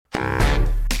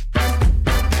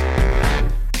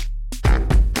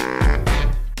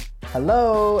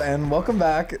Hello and welcome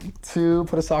back to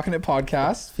Put a Sock in It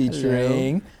podcast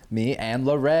featuring me and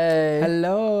Lorraine.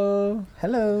 Hello.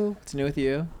 Hello. What's new with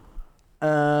you?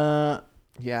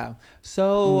 Yeah.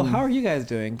 So how are you guys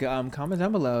doing? Comment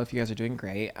down below if you guys are doing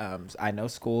great. I know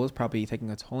school is probably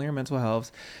taking a toll on your mental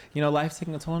health. You know, life's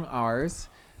taking a toll on ours,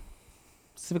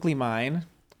 specifically mine.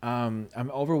 I'm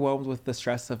overwhelmed with the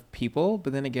stress of people,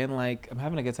 but then again, like, I'm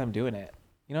having a good time doing it.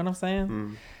 You know what I'm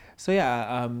saying? So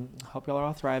yeah, hope y'all are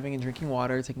all thriving and drinking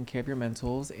water, taking care of your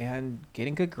mentals, and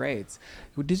getting good grades.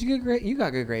 Did you get great? You got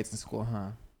good grades in school, huh?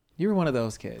 You were one of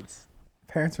those kids.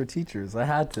 Parents were teachers. I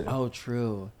had to. Oh,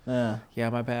 true. Yeah,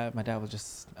 my bad. My dad was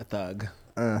just a thug.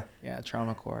 Yeah,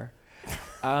 trauma core.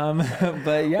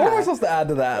 But yeah. What am I supposed to add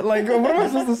to that? Like, what am I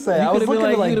supposed to say? I was looking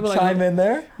to like chime in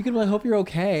there. You could be like, hope you're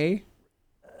okay.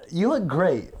 You look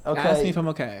great. Okay. Ask me if I'm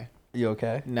okay. You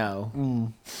okay?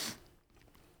 No.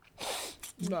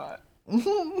 Not.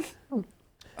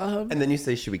 And then you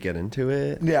say, should we get into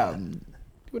it? Yeah. You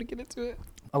want to get into it?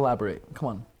 Elaborate. Come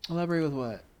on. Elaborate with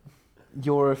what?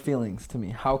 Your feelings to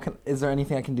me. Is there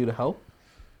anything I can do to help?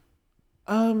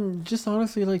 Just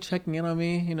honestly, like, checking in on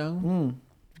me, you know?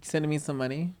 Sending me some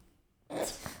money.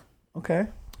 Okay.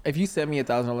 If you send me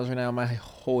 $1,000 right now, my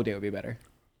whole day would be better.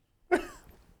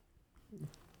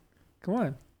 Come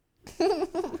on.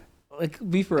 Like,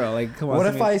 be for real. Like, come on. What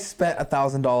if I spent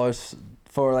 $1,000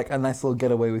 for like a nice little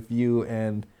getaway with you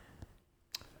and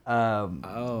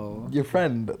your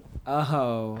friend?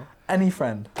 Oh. Any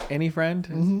friend? Any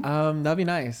friend? That'd be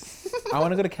nice. I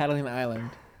want to go to Catalina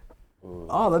Island.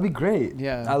 Oh, that'd be great.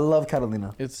 Yeah. I love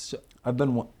Catalina. It's I've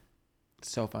been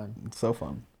so fun. It's so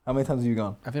fun. How many times have you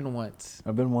gone? I've been once.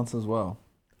 I've been once as well.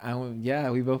 Yeah,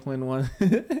 we both went one.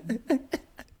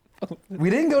 We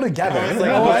didn't go together. I was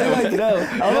like,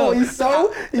 no. He's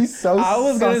so I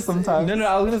was gonna sometimes. No,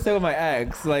 I was gonna say with my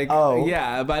ex. Like,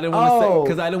 yeah, but I didn't want to say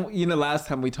because I don't. You know, last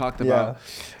time we talked about.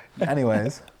 Yeah.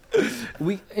 Anyways,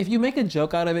 if you make a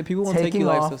joke out of it, people won't take you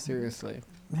like so seriously.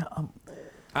 Yeah,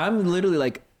 I'm literally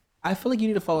like, I feel like you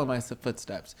need to follow my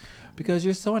footsteps because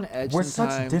you're so on edge. We're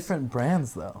sometimes. such different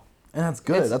brands, though, and that's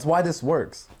good. That's why this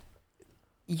works.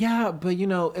 Yeah, but you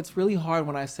know, it's really hard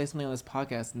when I say something on this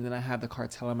podcast and then I have the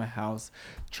cartel in my house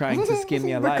trying to skin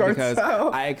me alive because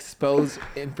I expose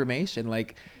information.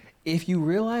 Like, if you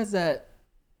realize that,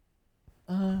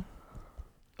 well,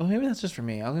 maybe that's just for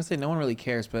me. I was gonna say no one really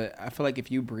cares, but I feel like if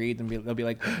you breathe, they'll be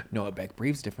like, Noah Beck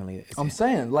breathes differently. I'm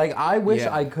saying, like, I wish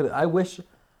I could. I wish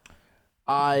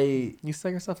You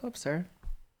set yourself up, sir.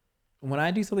 When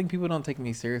I do something, people don't take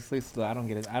me seriously, so I don't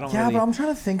get it. I don't. Yeah, really but I'm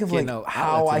trying to think of like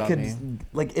how I could, me.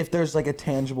 like, if there's like a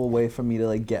tangible way for me to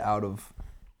like get out of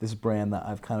this brand that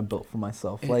I've kind of built for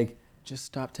myself. Like, just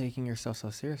stop taking yourself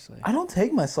so seriously. I don't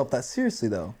take myself that seriously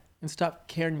though. And stop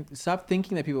caring. Stop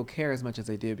thinking that people care as much as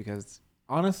they do, because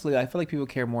honestly, I feel like people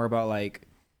care more about like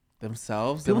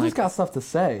themselves. People than, just got stuff to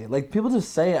say. Like, people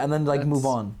just say it and then like move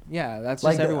on. Yeah, that's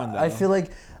Like, just everyone. Though. I feel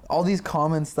like all these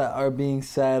comments that are being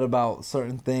said about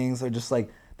certain things are just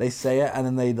like, they say it and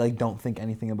then they like don't think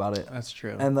anything about it. That's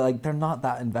true. And like they're not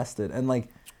that invested and like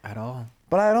at all.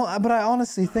 But I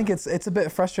honestly think it's a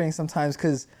bit frustrating sometimes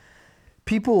because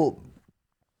people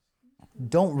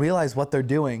don't realize what they're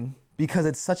doing because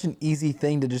it's such an easy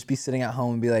thing to just be sitting at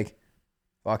home and be like,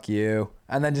 fuck you,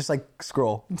 and then just like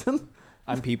scroll.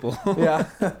 I'm people. Yeah.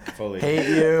 Fully. Hate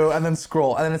you, and then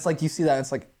scroll, and then it's like you see that and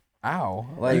it's like, ow.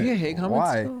 Like, do you get hate comments?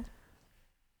 Why? Still?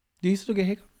 Do you still get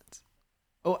hate comments?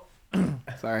 Oh,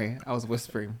 sorry, I was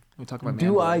whispering. We talk about.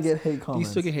 Do I get hate comments? Do you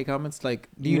still get hate comments? Like,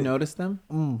 do you notice them?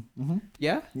 Mm-hmm.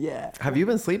 Yeah. Yeah. Have you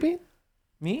been sleeping?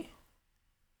 Me?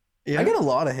 Yeah. I get a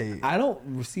lot of hate. I don't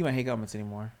receive my hate comments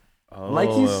anymore. Oh, like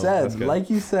you that's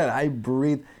said, I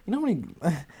breathe. You know how many?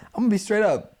 I'm gonna be straight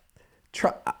up.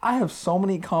 I have so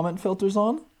many comment filters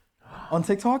on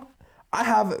TikTok. I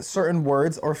have certain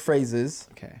words or phrases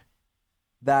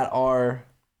that are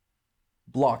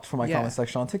blocked from my comment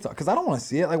section on TikTok because I don't want to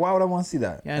see it. Like, why would I want to see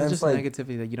that? Yeah, and it's just like,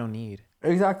 negativity that you don't need.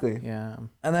 Exactly. Yeah.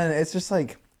 And then it's just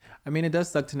like, I mean, it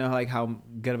does suck to know like how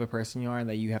good of a person you are and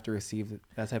that you have to receive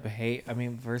that type of hate. I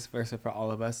mean, vice versa for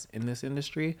all of us in this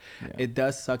industry. Yeah. It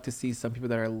does suck to see some people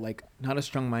that are like not as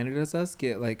strong-minded as us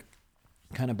get like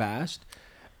kind of bashed.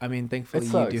 I mean, thankfully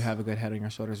you do have a good head on your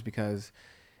shoulders because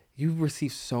you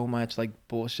receive so much like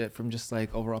bullshit from just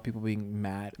like overall people being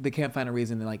mad. They can't find a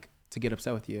reason to like to get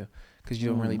upset with you because you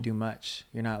don't really do much.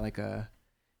 You're not like a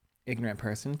ignorant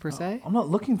person per se. I'm not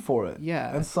looking for it.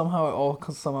 Yeah. And somehow it all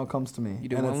somehow comes to me. You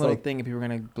do and one it's little like, thing and people are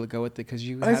gonna go with it because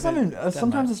you. It's not even,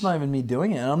 sometimes much. it's not even me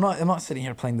doing it, and I'm not sitting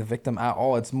here playing the victim at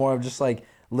all. It's more of just like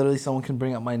literally someone can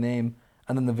bring up my name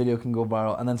and then the video can go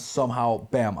viral and then somehow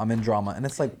bam, I'm in drama, and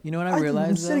it's like, you know what I realized?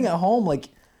 I'm sitting at home like,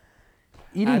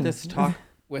 eating. I had this talk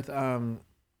with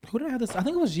who did I have this? I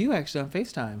think it was you actually on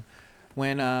FaceTime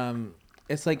when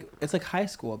it's like high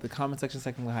school. The comment section is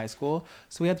like high school.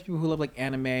 So we have people who love like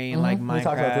anime and like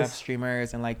Minecraft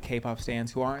streamers and like K-pop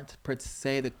stans who aren't per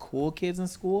se the cool kids in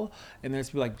school, and there's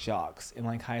people like jocks in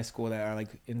like high school that are like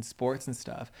in sports and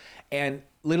stuff. And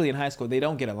literally in high school they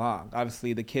don't get along.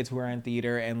 Obviously the kids who are in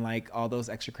theater and like all those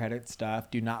extra credit stuff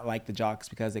do not like the jocks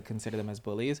because they consider them as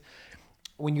bullies.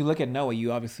 When you look at Noah,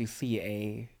 you obviously see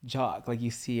a jock, like you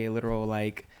see a literal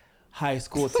like high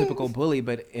school typical bully,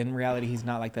 but in reality he's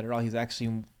not like that at all. He's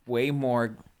actually way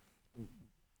more,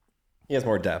 he has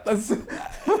more depth.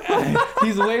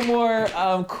 he's way more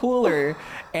cooler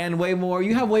and way more,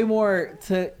 you have way more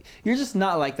to, you're just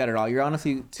not like that at all. You're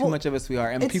honestly too much of a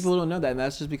sweetheart, and people don't know that, and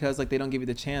that's just because like they don't give you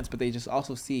the chance, but they just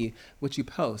also see what you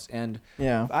post. And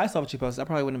if I saw what you post, I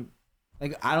probably wouldn't.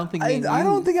 Like, I don't think I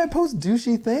don't think I post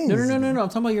douchey things. No. I'm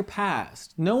talking about your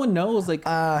past. No one knows, like,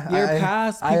 your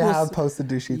past. I have posted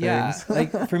douchey things.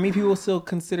 Like, for me, people still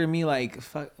consider me, like,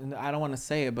 I don't want to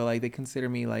say it, but, like, they consider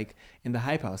me, like, in the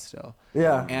hype house still.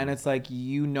 Yeah. And it's like,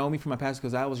 you know me from my past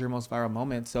because that was your most viral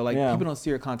moment. So, like, people don't see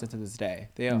your content to this day.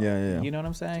 They don't. Yeah. You know what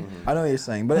I'm saying? Mm-hmm. I know what you're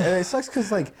saying. But it sucks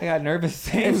because, like... I got nervous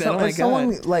saying that. If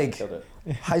someone, like,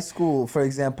 high school, for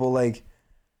example, like...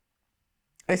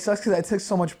 It sucks because I took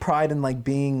so much pride in like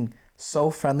being so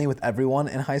friendly with everyone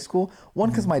in high school. One,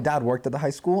 because my dad worked at the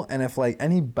high school, and if like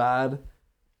any bad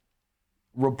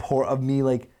report of me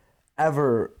like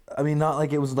ever, I mean, not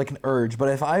like it was like an urge, but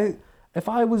if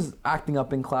I was acting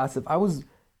up in class, if I was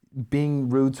being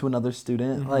rude to another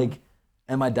student, like,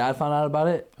 and my dad found out about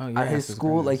it at his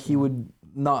school, like he would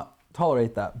not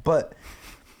tolerate that. But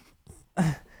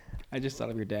I just thought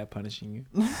of your dad punishing you.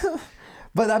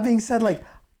 But that being said, like,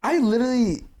 I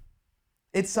literally,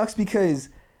 it sucks because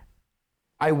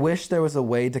I wish there was a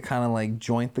way to kind of like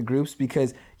join the groups,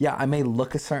 because I may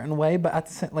look a certain way, but at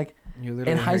the same, like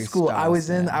in high school, I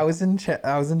was in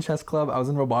chess club, I was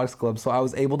in robotics club, so I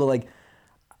was able to like,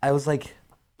 I was like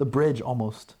the bridge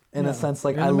almost in a sense.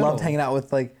 Like I loved hanging out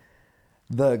with like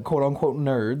the quote unquote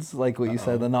nerds, like what you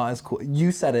said, the not as cool.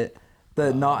 You said it,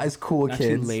 the not as cool not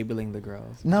kids. You labeling the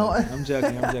girls. No, I'm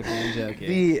joking.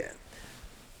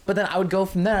 But then I would go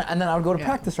from there, and then I would go to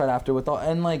practice right after with all,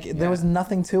 and like there was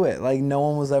nothing to it. Like no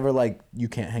one was ever like, you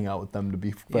can't hang out with them to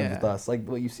be friends with us, like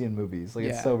what you see in movies. Like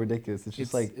it's so ridiculous. It's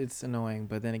just like it's annoying,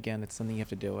 but then again, it's something you have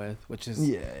to deal with, which is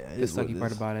the sucky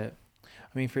part about it.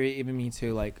 I mean, for even me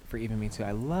too,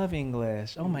 I love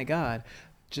English. Oh my god,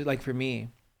 just like for me,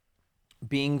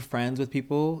 being friends with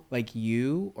people like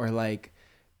you, or like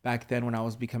back then when I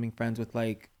was becoming friends with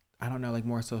like, I don't know, like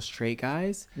more so straight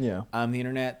guys. Yeah. The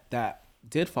internet that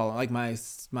did follow, like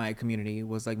my community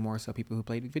was like more so people who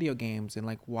played video games and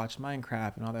like watched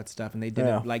Minecraft and all that stuff, and they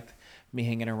didn't like me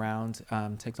hanging around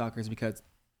TikTokers because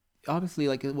obviously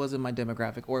like it wasn't my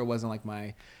demographic, or it wasn't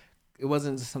like it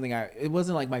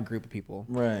wasn't like my group of people.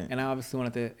 Right. And I obviously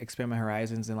wanted to expand my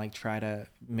horizons and like try to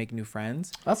make new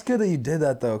friends. That's good that you did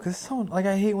that though, because someone like,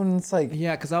 I hate when it's like,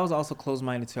 because I was also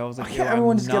closed-minded too. I was like,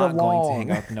 everyone just get along. Going to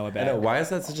hang out with Noah. I know, why is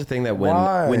that such a thing that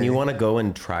when you want to go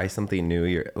and try something new,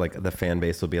 you're like, the fan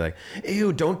base will be like,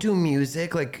 ew, don't do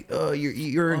music, like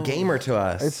you're a gamer to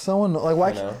us. It's so like, why?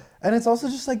 You know? And it's also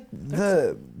just like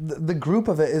the group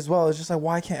of it as well. It's just like,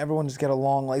 why can't everyone just get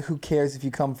along? Like, who cares if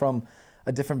you come from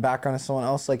a different background as someone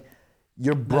else? Like,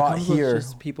 you're brought here.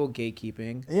 Just people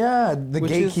gatekeeping. Yeah, the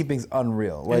gatekeeping's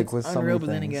unreal. Like with some but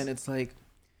then again, it's like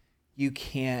you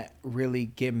can't really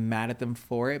get mad at them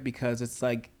for it, because it's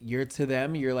like you're to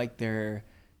them, you're like their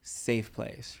safe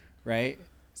place, right?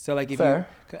 So like if you,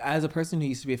 as a person who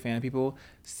used to be a fan of people,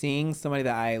 seeing somebody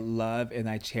that I love and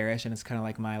I cherish, and it's kind of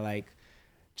like my like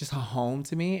just a home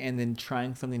to me, and then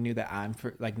trying something new that I'm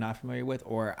like not familiar with,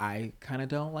 or I kind of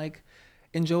don't like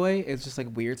enjoy, it's just like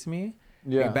weird to me.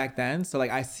 Like back then. So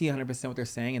like I see 100% what they're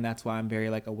saying, and that's why I'm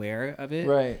very like aware of it.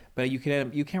 Right. But you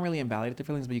can't really invalidate the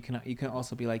feelings, but you can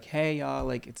also be like, hey y'all,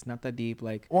 like it's not that deep.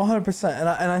 Like 100%.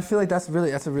 And I feel like that's a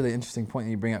really interesting point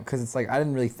that you bring up, because it's like I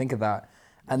didn't really think of that.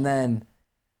 And then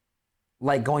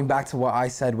like going back to what I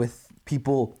said with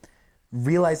people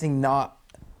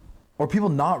people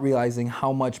not realizing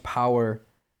how much power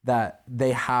that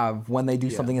they have when they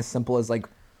do something as simple as like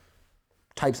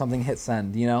type something, hit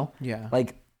send, you know? Yeah.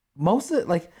 Like most of it,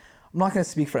 like I'm not going to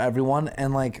speak for everyone,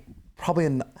 and like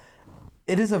probably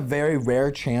it is a very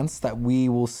rare chance that we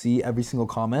will see every single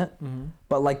comment,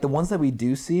 but like the ones that we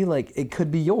do see, like it could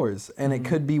be yours, and it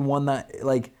could be one that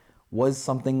like was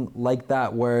something like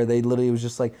that, where they literally was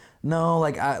just like, no,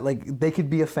 like they could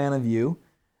be a fan of you,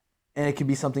 and it could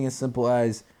be something as simple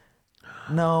as,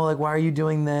 no, like why are you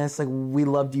doing this? Like we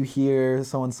loved you here,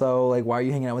 so and so. Like why are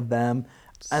you hanging out with them?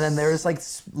 And then there's like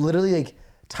literally like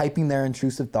typing their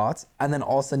intrusive thoughts, and then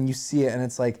all of a sudden you see it and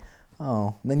it's like,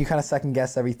 oh, and then you kind of second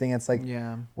guess everything. It's like,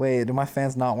 yeah, wait, do my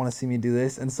fans not want to see me do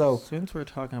this? And so since we're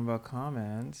talking about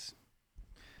comments,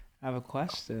 I have a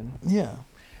question. Yeah.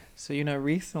 So,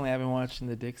 recently I've been watching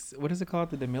what is it called?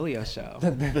 The D'Amelio Show.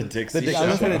 The Dixie Show. I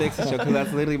was going to the Dixie Show because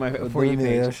that's literally my For You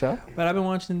page. Show? But I've been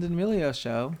watching the D'Amelio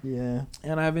Show. Yeah.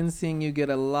 And I've been seeing you get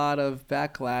a lot of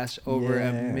backlash over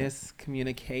a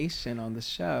miscommunication on the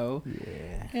show.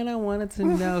 Yeah. And I wanted to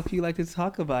know if you'd like to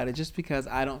talk about it, just because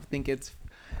I don't think it's...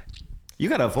 You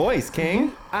got a voice,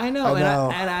 King. I know.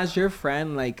 And as your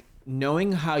friend, like,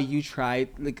 knowing how you tried...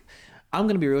 like. I'm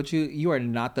going to be real with you. You are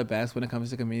not the best when it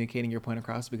comes to communicating your point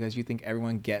across, because you think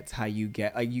everyone gets how you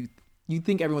get. Like, you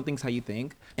think everyone thinks how you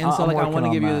think. And so, like, I want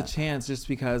to give you the chance just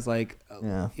because, like,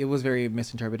 it was very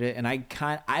misinterpreted.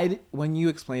 And when you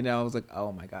explained it, I was like,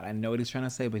 oh, my God, I know what he's trying to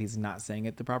say, but he's not saying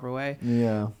it the proper way.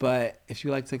 Yeah. But if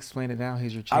you like to explain it now,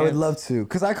 here's your chance. I would love to.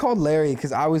 Because I called Larry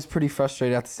because I was pretty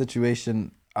frustrated at the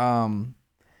situation. When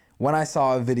I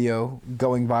saw a video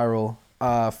going viral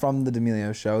from the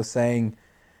D'Amelio Show saying...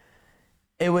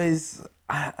 It was,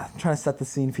 I'm trying to set the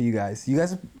scene for you guys. You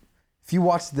guys, if you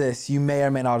watch this, you may or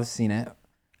may not have seen it.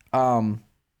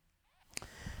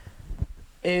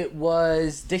 It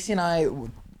was Dixie and I,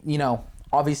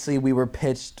 obviously we were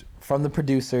pitched from the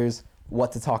producers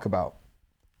what to talk about.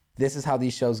 This is how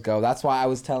these shows go. That's why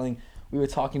we were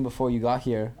talking before you got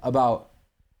here about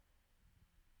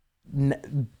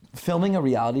filming a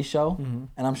reality show. Mm-hmm.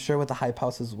 And I'm sure with the Hype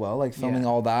House as well, like filming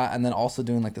all that, and then also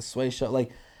doing like the Sway show, like,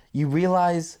 you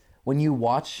realize when you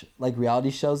watch like reality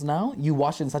shows now, you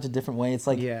watch it in such a different way. It's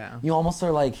like you almost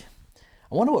are like,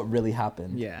 I wonder what really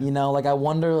happened. Yeah. Like I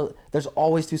wonder. There's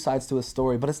always two sides to a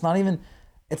story, but it's not even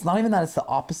that it's the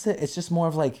opposite. It's just more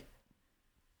of like,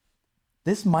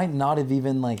 this might not have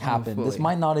even like happened. This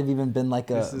might not have even been like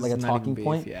a talking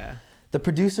point. Yeah. The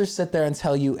producers sit there and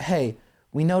tell you, hey,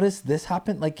 we noticed this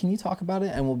happened. Like, can you talk about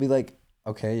it? And we'll be like,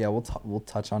 okay, yeah, we'll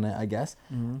touch on it, I guess.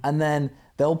 Mm-hmm. And then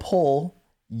they'll pull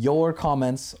your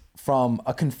comments from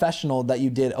a confessional that you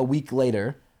did a week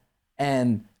later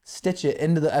and stitch it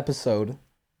into the episode.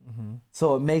 Mm-hmm.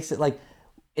 So it makes it like,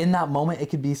 in that moment, it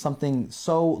could be something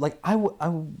so like, I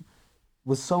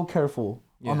was so careful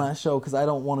on that show because I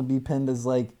don't want to be pinned as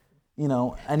like, any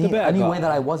way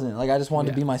that I wasn't. Like, I just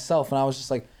wanted to be myself. And I was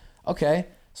just like, okay.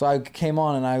 So I came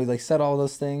on and I like said all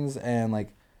those things and like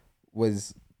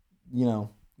was,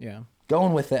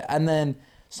 going with it. And then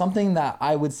something that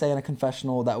I would say in a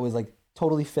confessional that was like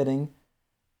totally fitting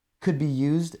could be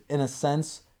used in a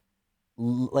sense,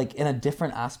 like in a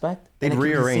different aspect. They'd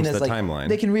rearrange the timeline.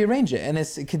 They can rearrange it, and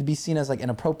it could be seen as like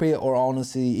inappropriate or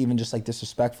honestly even just like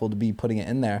disrespectful to be putting it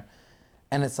in there.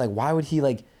 And it's like, why would he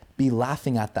like be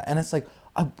laughing at that? And it's like,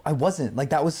 I wasn't.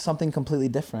 Like, that was something completely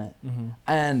different. Mm-hmm.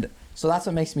 And so that's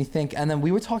what makes me think. And then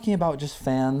we were talking about just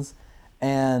fans,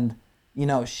 and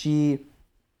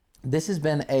this has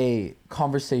been a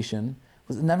conversation.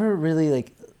 Was never really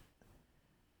like.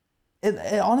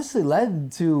 It honestly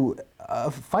led to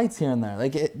fights here and there.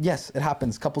 Like, yes, it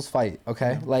happens. Couples fight.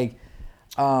 Okay, like,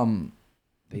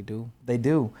 they do,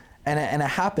 and it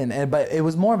happened. But it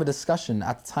was more of a discussion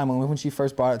at the time when she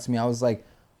first brought it to me. I was like,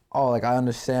 oh, like I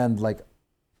understand. Like,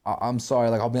 I'm sorry.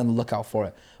 Like, I'll be on the lookout for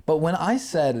it. But when I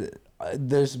said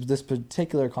there's this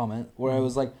particular comment where I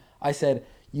was like, I said,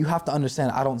 you have to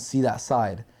understand. I don't see that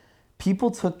side.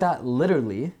 People took that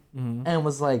literally and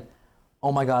was like,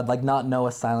 oh my God, like not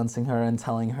Noah silencing her and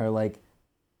telling her like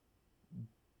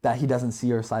that he doesn't see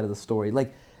her side of the story.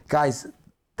 Like, guys,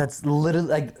 that's literally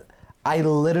like, I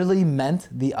literally meant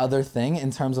the other thing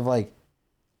in terms of like,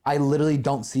 I literally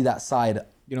don't see that side.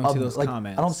 You don't see those like,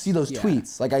 comments. I don't see those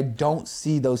tweets. Like, I don't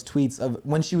see those tweets of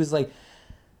when she was like,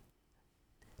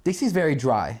 Dixie's very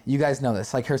dry. You guys know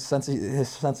this. Like, his sense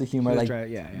of humor. Like, dry,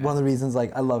 one of the reasons,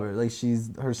 like, I love her. Like,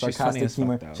 her sarcastic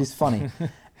humor. She's funny.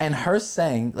 And her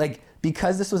saying, like,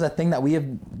 because this was a thing that we have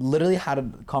literally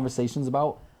had conversations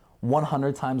about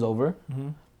 100 times over. Mm-hmm.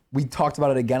 We talked about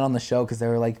it again on the show because they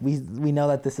were like, we know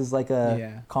that this is like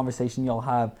a conversation y'all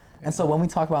have. And so when we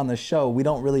talk about it on the show, we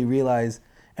don't really realize.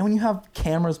 And when you have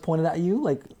cameras pointed at you,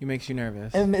 like, it makes you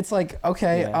nervous. And it's like,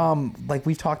 okay, like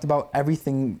we've talked about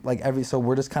everything, so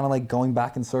we're just kind of like going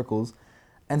back in circles.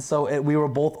 And so we were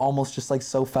both almost just like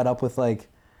so fed up with like,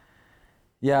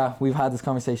 yeah, we've had this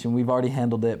conversation, we've already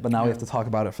handled it, but now we have to talk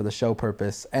about it for the show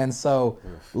purpose. And so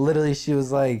literally she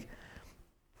was like,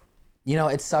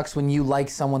 it sucks when you like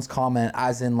someone's comment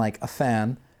as in like a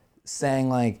fan saying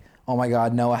like, oh my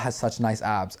God, Noah has such nice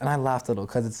abs. And I laughed a little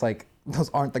because it's like,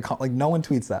 those aren't like no one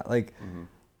tweets that. Like,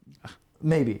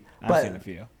 Maybe. I've seen a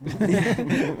few.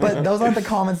 But those aren't the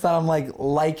comments that I'm like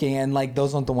liking, and like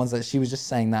those aren't the ones that she was just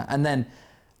saying that. And then,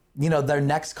 you know, their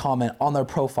next comment on their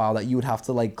profile that you would have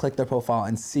to like click their profile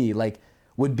and see like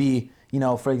would be, you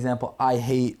know, for example, I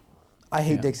hate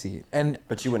Dixie.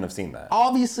 But you wouldn't have seen that.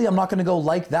 Obviously, I'm not gonna go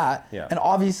like that. Yeah. And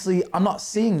obviously, I'm not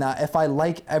seeing that if I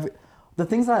like the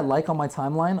things that I like on my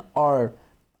timeline are,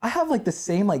 I have like the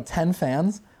same like 10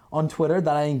 fans on Twitter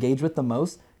that I engage with the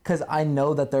most because I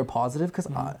know that they're positive because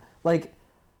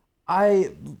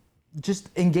I just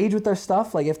engage with their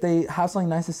stuff. Like if they have something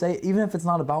nice to say, even if it's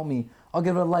not about me, I'll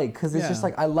give it a like because it's just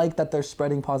like I like that they're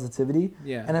spreading positivity.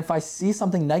 Yeah. And if I see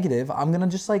something negative, I'm gonna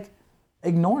just like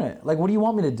ignore it. Like what do you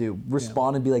want me to do?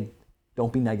 Respond and be like,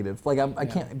 don't be negative. Like I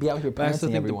can't be out here But I still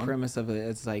parenting think everyone. the premise of it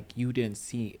is like you didn't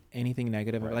see anything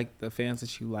negative. Or like the fans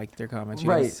that you liked their comments, you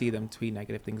Right. didn't see them tweet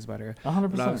negative things about her.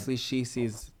 100%. But obviously she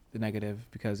sees the negative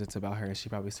because it's about her. She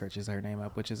probably searches her name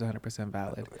up, which is 100%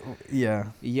 valid. Yeah.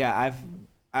 Yeah,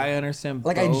 I understand.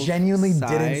 Like I both genuinely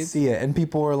sides. didn't see it, and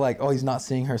people were like, "Oh, he's not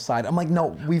seeing her side." I'm like, "No,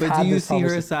 we've But had do you this see her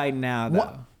conversation." side now, though?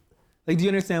 What? Like, do you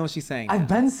understand what she's saying? I've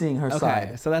been seeing her okay,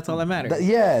 side. so that's all that matters.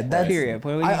 That's period.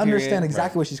 Point I blank, understand period.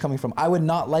 exactly where she's coming from. I would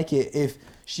not like it if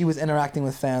she was interacting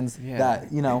with fans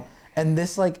that, you know, and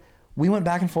this like we went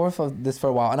back and forth of this for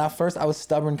a while. And at first I was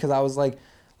stubborn because I was like,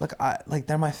 look,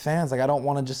 they're my fans. Like I don't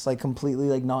want to just like completely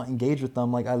like not engage with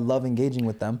them. Like I love engaging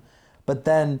with them. But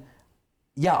then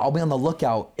I'll be on the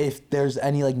lookout if there's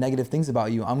any like negative things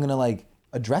about you. I'm going to like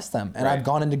address them. And I've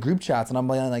gone into group chats and I'm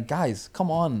like, guys,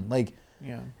 come on. Like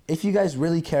if you guys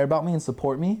really care about me and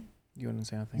support me, you wouldn't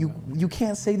say anything. You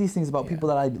can't say these things about people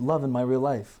that I love in my real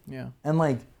life. Yeah. And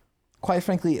like, quite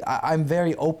frankly, I'm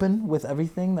very open with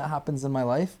everything that happens in my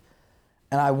life,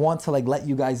 and I want to like let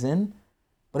you guys in,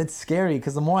 but it's scary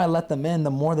because the more I let them in,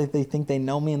 the more that they think they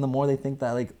know me, and the more they think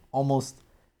that like almost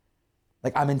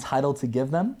like I'm entitled to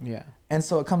give them. Yeah. And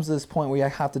so it comes to this point where I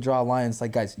have to draw a line. It's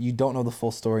like, guys, you don't know the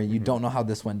full story. You don't know how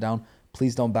this went down.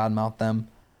 Please don't badmouth them.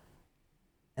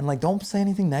 And like, don't say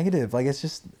anything negative. Like,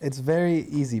 it's very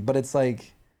easy, but it's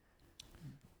like,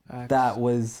 that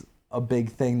was a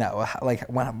big thing that like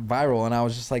went viral. And I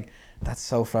was just like, that's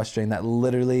so frustrating that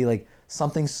literally like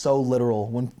something so literal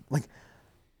when like,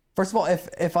 first of all,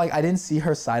 if like I didn't see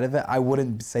her side of it, I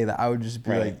wouldn't say that. I would just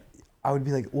be like, I would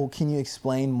be like, well, can you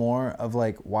explain more of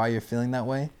like why you're feeling that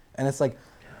way? And it's like,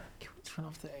 can we turn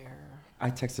off the air? I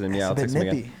texted him. Yeah, I'll text him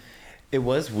again. It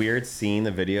was weird seeing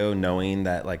the video, knowing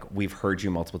that like we've heard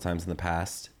you multiple times in the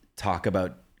past talk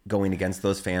about going against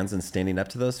those fans and standing up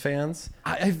to those fans.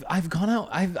 I've gone out.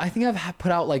 I think I've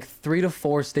put out like 3 to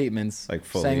 4 statements like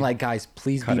saying like, guys,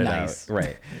 please be nice.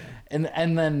 Right. And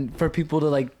then for people to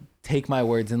like take my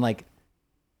words and like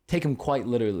take them quite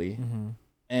literally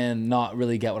and not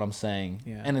really get what I'm saying.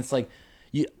 Yeah. And it's like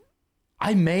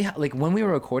I may like when we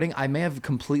were recording, I may have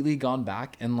completely gone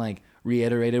back and like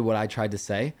reiterated what I tried to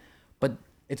say. But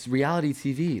it's reality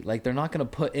TV. Like, they're not going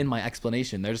to put in my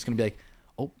explanation. They're just going to be like,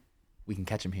 oh, we can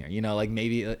catch him here. You know, like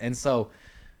maybe. And so.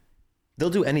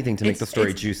 They'll do anything to make the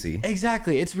story juicy.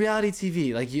 Exactly. It's reality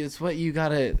TV. Like, it's what you got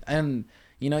to. And,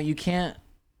 you know, you can't.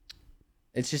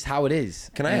 It's just how it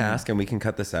is. Can I ask, and we can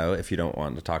cut this out if you don't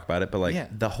want to talk about it, but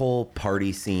like the whole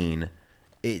party scene,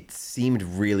 it seemed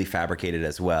really fabricated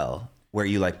as well. Where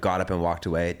you like got up and walked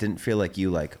away. It didn't feel like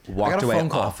you like walked away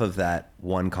off of that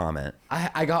one comment.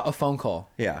 I got a phone call.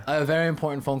 Yeah. A very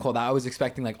important phone call that I was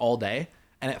expecting like all day.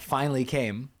 And it finally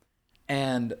came.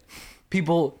 And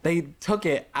people, they took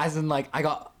it as in like I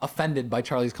got offended by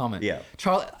Charlie's comment. Yeah.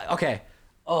 Okay.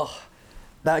 Oh,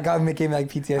 that gave me like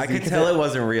PTSD. I could tell it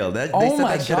wasn't real. They oh set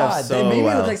my that shit up God. so They made me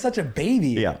well. look like such a baby.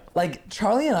 Yeah. Like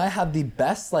Charlie and I have the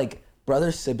best like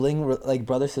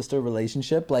brother-sister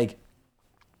relationship. Like,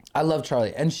 I love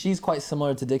Charlie, and she's quite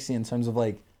similar to Dixie in terms of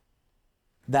like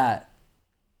that.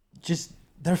 Just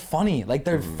they're funny, like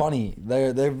they're funny.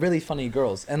 They're really funny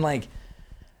girls, and like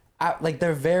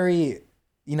they're very,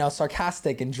 you know,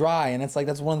 sarcastic and dry, and it's like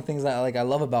that's one of the things that like I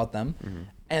love about them.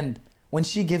 And when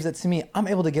she gives it to me, I'm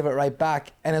able to give it right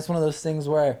back, and it's one of those things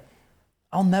where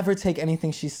I'll never take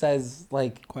anything she says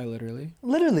like quite literally,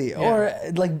 or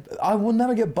like I will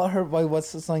never get butthurt by what's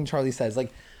something Charlie says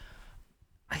like.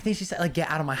 I think she said like get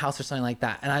out of my house or something like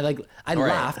that, and I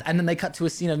laughed, and then they cut to a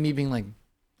scene of me being like,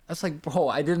 I was like, bro,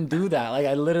 I didn't do that. Like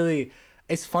I literally,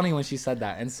 it's funny when she said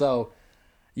that, and so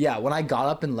yeah, when I got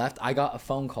up and left, I got a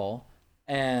phone call,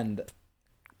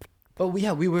 but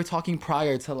we were talking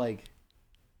prior to like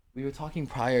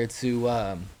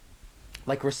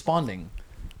responding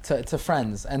to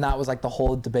friends, and that was like the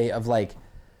whole debate of like,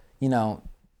 you know,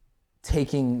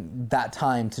 taking that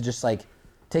time to just like.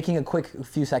 Taking a quick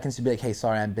few seconds to be like, hey,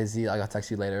 sorry, I'm busy. I'll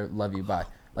text you later. Love you. Bye.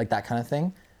 like that kind of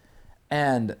thing.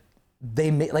 And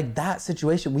they made like that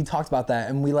situation. We talked about that,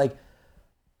 and we like,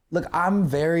 look, I'm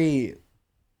very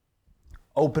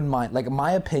open mind. Like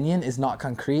my opinion is not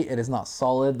concrete. It is not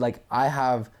solid. Like I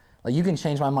have, like you can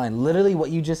change my mind. Literally,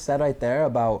 what you just said right there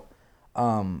about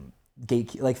fans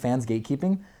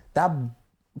gatekeeping, that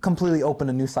completely opened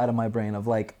a new side of my brain of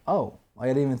like, oh, I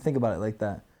didn't even think about it like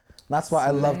that. And that's why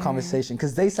I love conversation,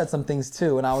 because they said some things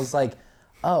too, and I was like,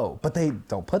 oh, but they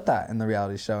don't put that in the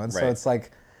reality show, and so it's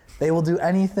like they will do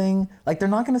anything. Like they're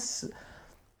not gonna,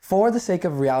 for the sake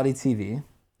of reality TV,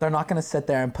 they're not gonna sit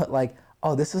there and put like,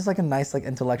 oh, this is like a nice like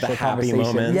intellectual conversation.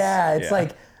 Moments. Yeah, it's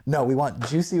like, no, we want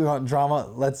juicy, we want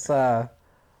drama. Let's.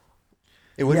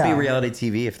 It wouldn't be reality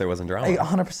TV if there wasn't drama.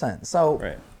 100%.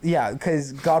 So yeah,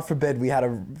 because God forbid we had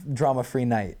a drama-free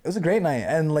night. It was a great night,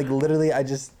 and like literally,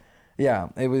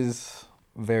 it was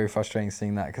very frustrating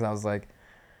seeing that, because I was like,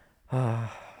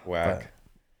 whack.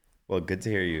 Well, good to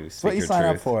hear you speak what you sign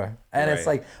up for, and it's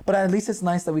like, but at least it's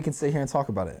nice that we can sit here and talk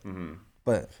about it. Mm-hmm.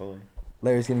 But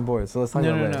Larry's getting bored, so let's talk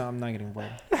about Larry. No, I'm not getting bored.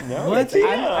 No, what?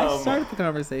 I started the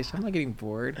conversation. I'm not getting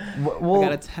bored. Well, I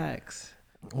got a text.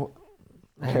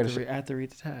 I have to read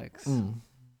the text.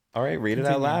 All right, read it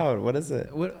out loud. What is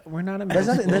it? We're not.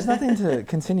 There's nothing to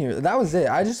continue. That was it.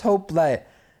 I just hope that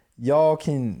y'all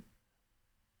can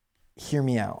hear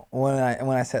me out when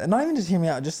I said, not even just hear me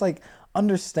out, just like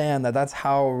understand that that's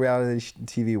how reality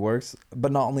TV works.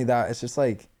 But not only that, it's just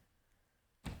like,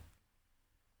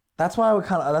 that's why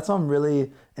I'm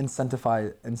really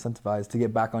incentivized to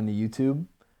get back onto YouTube,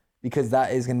 because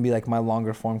that is going to be like my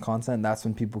longer form content. That's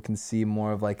when people can see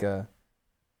more of like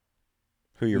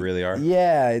who you really are.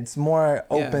 Yeah, it's more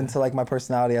open to like my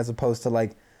personality, as opposed to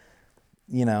like,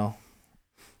 so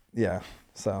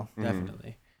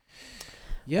definitely.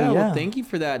 Yeah, well, thank you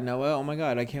for that, Noah. Oh my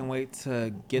God, I can't wait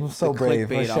to get so brave.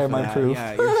 Clickbait share my proof.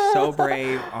 Yeah, you're so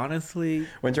brave. Honestly,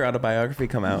 when's your autobiography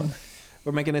come out?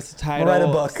 We're making this a title. We'll write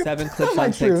a book. 7 clips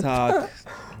on TikTok.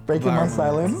 Breaking my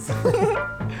silence.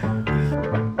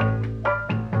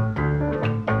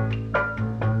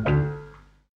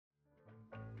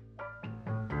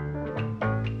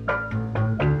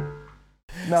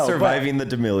 No, surviving the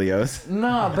D'Amelios.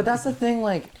 No, but that's the thing.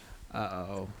 Like,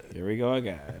 here we go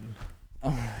again.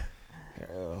 I'm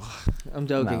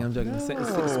joking. No. I'm joking. Speak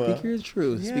your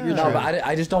truth. Speak your truth. No, but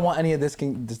I just don't want any of this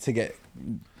to get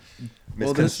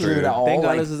misconstrued at all. Thank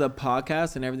God this is a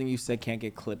podcast, and everything you said can't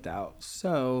get clipped out.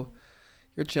 So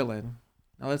you're chilling.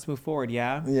 Now let's move forward.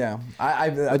 Yeah. Yeah.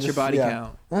 What's your body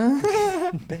count?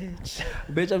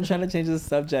 Bitch, I'm trying to change the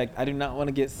subject. I do not want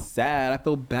to get sad. I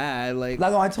feel bad. Like,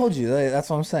 no, I told you. Like, that's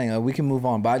what I'm saying. We can move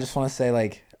on, but I just want to say,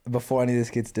 like, before any of this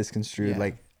gets misconstrued,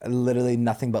 like, literally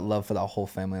nothing but love for that whole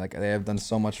family. Like, they have done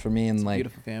so much for me, and it's like,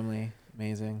 beautiful family,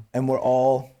 amazing. And we're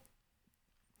all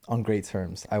on great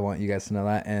terms. I want you guys to know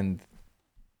that. And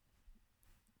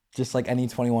just like any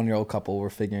 21-year-old couple, we're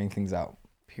figuring things out.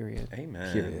 Period.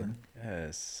 Amen. Period.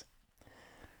 Yes.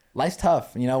 Life's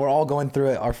tough. We're all going through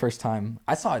it our first time.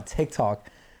 I saw a TikTok,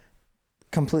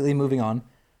 completely moving on.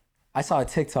 I saw a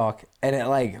TikTok and it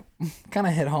like kind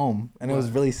of hit home, and it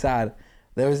was really sad.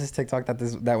 There was this TikTok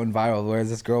that went viral, where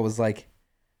this girl was like,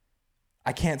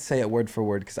 I can't say it word for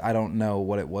word because I don't know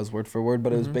what it was word for word,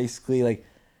 but it was basically like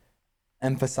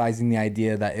emphasizing the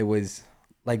idea that it was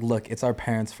like, look, it's our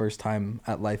parents' first time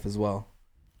at life as well.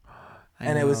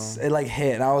 And it like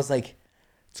hit, and I was like,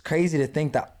 it's crazy to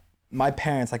think that my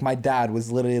parents, like my dad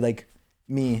was literally like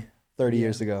me 30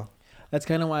 years ago. That's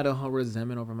kind of why I don't hold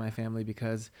resentment over my family,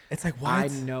 because it's like, what? I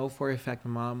know for a fact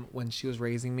my mom, when she was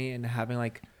raising me and having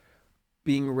like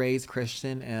being raised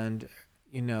Christian, and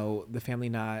the family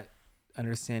not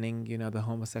understanding the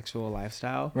homosexual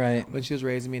lifestyle, right? When she was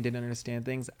raising me and didn't understand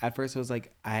things, at first it was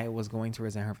like I was going to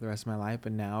resent her for the rest of my life.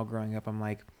 But now growing up, I'm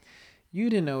like, you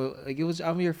didn't know, like,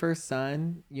 I'm your first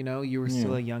son, you were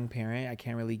still a young parent. I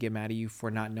can't really get mad at you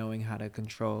for not knowing how to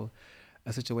control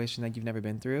a situation that you've never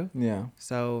been through. Yeah.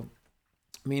 So,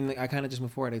 I mean, like, I kind of just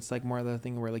move forward. It's like more of the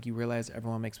thing where like you realize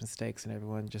everyone makes mistakes and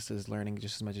everyone just is learning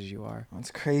just as much as you are. It's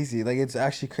crazy. Like, it's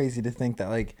actually crazy to think that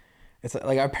like, it's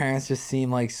like our parents just seem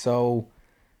like so,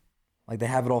 like they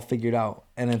have it all figured out,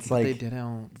 and it's like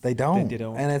they don't.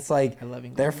 And it's like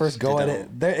their first go at it.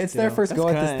 It's their first go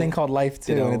at this thing called life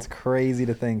too, and it's crazy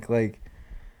to think like.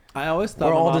 I always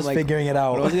thought we're all just figuring it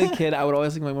out. When I was a kid, I would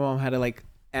always think my mom had like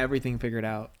everything figured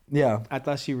out. Yeah. I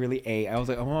thought she really ate. I was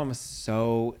like, oh, my mom is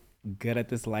so good at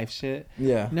this life shit.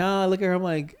 Yeah. No, I look at her, I'm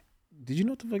like, did you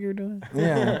know what the fuck you were doing?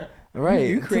 Yeah. Right.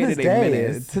 You created a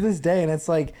menace. To this day, and it's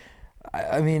like,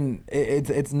 I mean,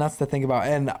 it's nuts to think about.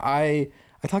 And I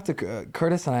talked to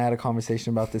Curtis, and I had a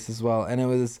conversation about this as well.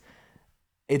 And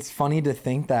it's funny to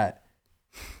think that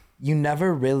you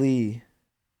never really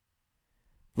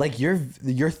like your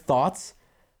thoughts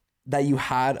that you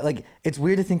had, like it's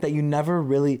weird to think that you never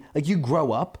really like you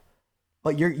grow up,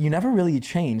 but you never really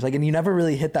change. Like, and you never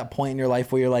really hit that point in your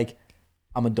life where you're like,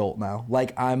 I'm adult now.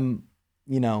 Like I'm,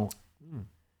 you know,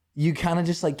 you kind of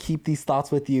just like keep these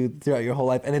thoughts with you throughout your whole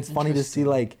life. And it's funny to see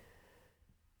like,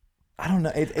 I don't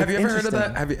know. Have you ever heard of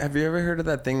that? Have you ever heard of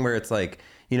that thing where it's like,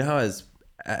 you know how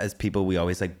as people, we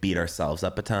always like beat ourselves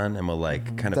up a ton and we'll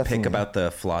like kind of pick about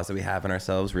the flaws that we have in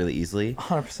ourselves really easily.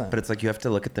 100%. But it's like, you have to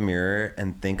look at the mirror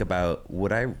and think about,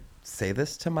 would I say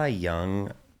this to my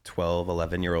young 12,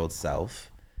 11-year-old self?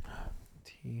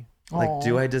 Like,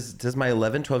 does my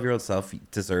 11, 12-year-old self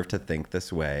deserve to think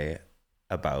this way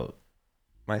about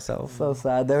myself? So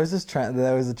sad. There was a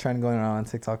trend going around on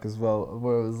TikTok as well,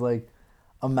 where it was like,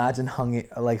 imagine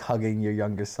hugging your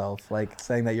younger self, like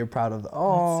saying that you're proud of. That's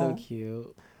so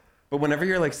cute. But whenever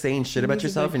you're like saying shit about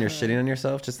yourself and you're shitting on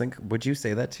yourself, just think, would you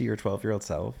say that to your 12-year-old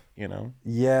self? You know?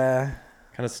 Yeah.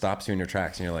 Kind of stops you in your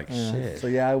tracks, and you're like, shit. So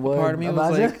yeah, I would. Part of me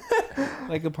was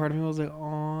like, a part of me was like,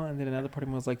 oh, and then another part of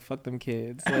me was like, fuck them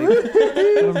kids. Like,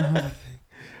 I don't know.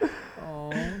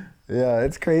 Oh. Yeah,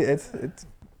 it's crazy. It's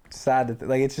sad.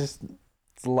 Like it's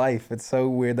life. It's so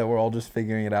weird that we're all just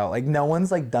figuring it out. Like no one's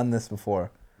like done this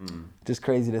before. Just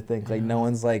crazy to think. Like no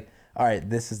one's like, all right,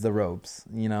 this is the ropes.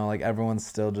 You know, like everyone's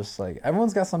still just like,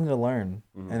 everyone's got something to learn,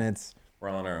 and we're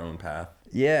on our own path.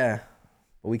 Yeah,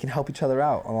 but we can help each other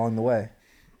out along the way.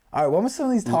 All right, what were some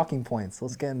of these talking points?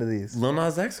 Let's get into these. Lil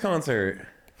Nas X concert.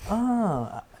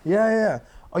 Yeah.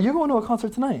 Oh, you're going to a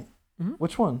concert tonight? Mm-hmm.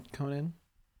 Which one? Conan.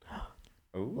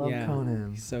 Love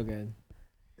Conan. He's so good.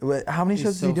 Wait, how many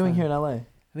shows is he doing here in LA? I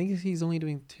think he's only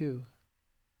doing 2.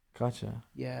 Gotcha.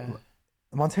 Yeah.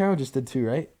 Montero just did 2,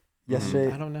 right?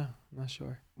 Yesterday. I don't know. I'm not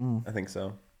sure. I think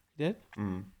so. He did?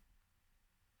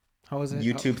 How was it?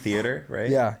 YouTube Theater, right?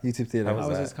 Yeah, YouTube Theater. How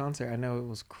was his concert? I know it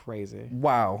was crazy.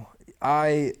 Wow.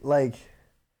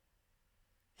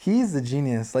 He's the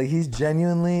genius. Like he's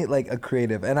genuinely like a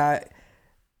creative, and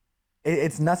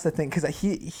it's nuts to think, because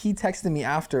he texted me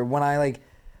after when I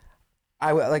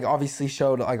obviously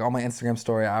showed like on my Instagram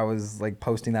story, I was like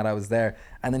posting that I was there,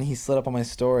 and then he slid up on my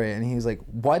story and he was like,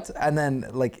 what? And then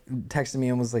like texted me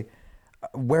and was like,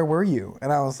 where were you?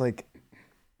 And I was like,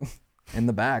 in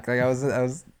the back. Like I was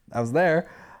there.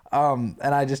 And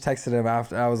I just texted him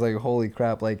after. I was like, holy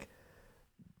crap, like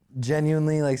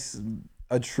genuinely like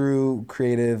a true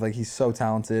creative. Like he's so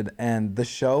talented. And the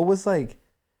show was like, it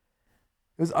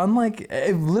was unlike,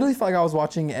 it literally felt like I was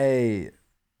watching a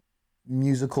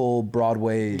musical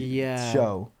Broadway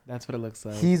show. That's what it looks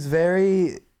like. He's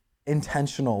very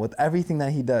intentional with everything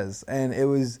that he does, and it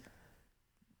was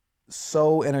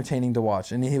so entertaining to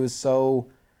watch. And he was so,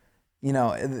 you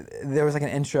know, there was like an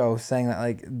intro saying that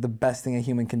like the best thing a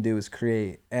human can do is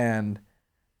create, and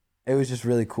it was just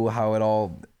really cool how it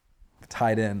all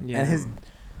tied in. And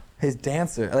his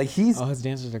dancer, like his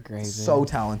dancers are crazy. So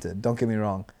talented, don't get me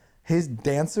wrong. His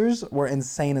dancers were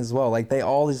insane as well. Like they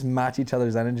all just match each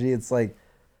other's energy. It's like,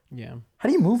 how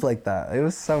do you move like that? It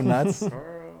was so nuts. It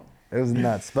was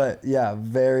nuts. But yeah,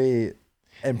 very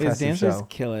impressive. His dancers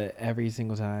kill it every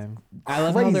single time. I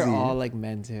love how they're all like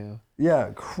men too.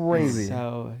 Yeah, crazy.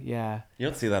 So yeah, you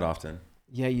don't see that often.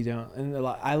 Yeah, you don't. And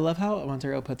I love how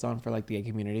Montero puts on for like the gay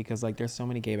community, because like there's so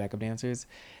many gay backup dancers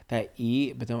that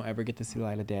eat but don't ever get to see the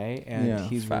light of day, and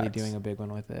he's really doing a big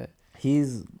one with it.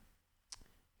 He's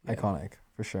iconic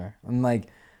for sure. And like,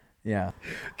 yeah.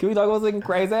 Can we talk about something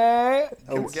crazy?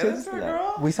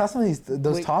 We saw some of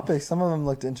those topics. Some of them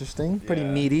looked interesting, pretty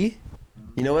meaty.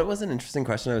 You know what was an interesting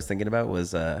question I was thinking about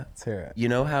was, let's hear it. You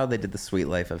know how they did The Sweet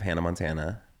Life of Hannah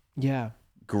Montana? Yeah.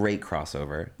 Great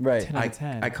crossover. Right. 10 out of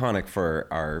 10. Iconic for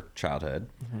our childhood.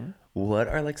 What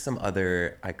are like some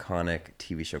other iconic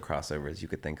TV show crossovers you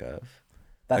could think of?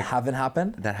 That haven't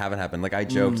happened? That haven't happened. Like I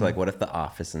joked, like what if The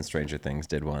Office and Stranger Things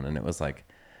did one, and it was like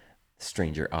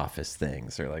Stranger Office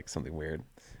Things or like something weird.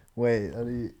 Wait,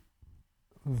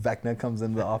 Vecna comes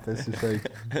into the office. It's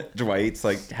like Dwight's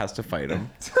like has to fight him.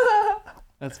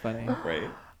 That's funny. Right.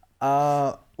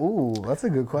 Ooh, that's a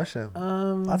good question.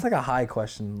 That's like a high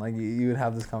question. Like you would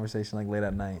have this conversation like late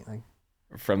at night. Like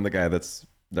from the guy that's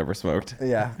never smoked.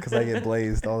 Yeah, because I get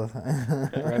blazed all the time.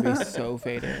 Rebby's so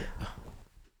faded.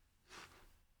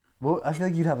 Well, I feel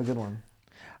like you'd have a good one.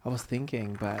 I was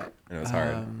thinking, but it was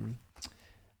hard.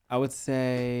 I would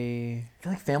say I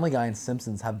feel like Family Guy and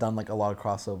Simpsons have done like a lot of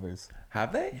crossovers.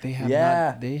 Have they? They have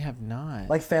not. They have not.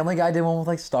 Like Family Guy did one with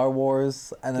like Star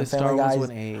Wars, and then Family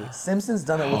Guy. Simpsons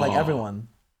done it with like everyone.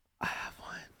 I have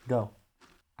one. Go.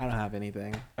 I don't have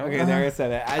anything. Okay, there I said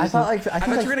it. I thought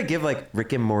you were gonna give like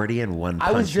Rick and Morty and One Punch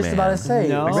Man. I was just about to say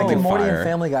Rick and Morty and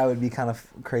Family Guy would be kind of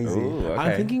crazy. Ooh, okay.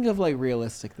 I'm thinking of like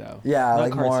realistic though. Yeah, not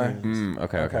like cartoons. more.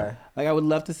 Okay. Like I would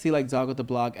love to see like Dog with the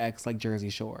Block X like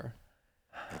Jersey Shore.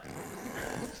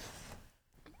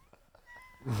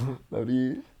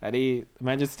 Eddie,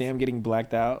 imagine Stan getting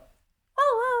blacked out.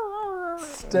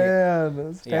 Stan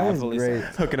was great.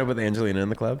 Hooking up with Angelina in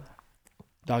the club.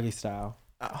 Doggy style.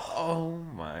 Oh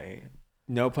my.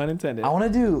 No pun intended. I want to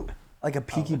do like a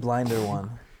Peaky Blinder one.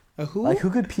 A who? Like who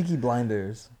could Peaky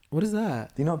Blinders? What is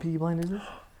that? Do you know what Peaky Blinders is?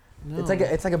 No.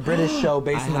 It's like a British show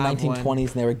based in the 1920s, one. and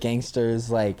they were gangsters.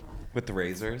 Like With the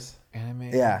razors.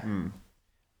 Anime. yeah,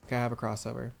 Gotta have a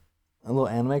crossover. a little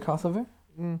anime crossover.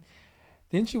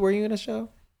 Didn't you? Were you in a show?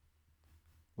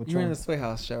 Which You were in one? the Sway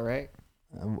House show, right?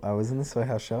 I was in the Sway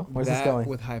House show. Where's that this going?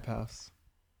 with Hype House.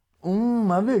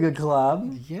 That'd be a good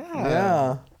collab. Yeah.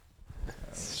 Yeah.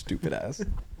 Stupid ass.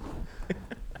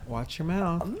 Watch your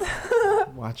mouth.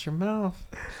 Watch your mouth.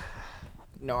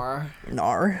 Nar.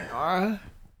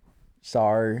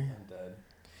 Sorry.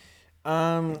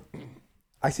 I'm dead.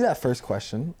 I see that first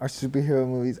question. Are superhero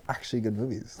movies actually good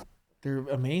movies? They're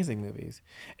amazing movies.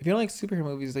 If you don't like superhero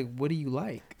movies, like what do you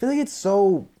like? I feel like it's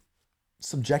so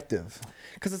subjective.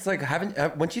 Because it's like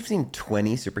once you've seen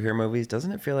 20 superhero movies,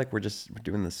 doesn't it feel like we're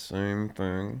doing the same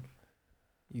thing?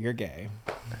 You're gay.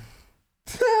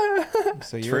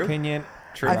 So your True. opinion.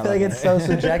 True. I feel like it's so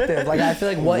subjective. Like I feel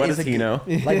like What is does he know?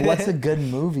 Like what's a good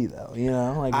movie though? You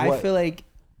know, like I what? feel like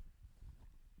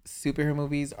superhero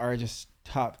movies are just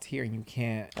top tier, and you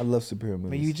can't. I love superhero movies.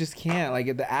 But you just can't.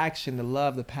 Like the action, the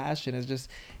love, the passion is just.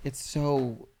 It's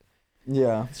so.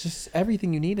 Yeah. It's just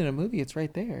everything you need in a movie. It's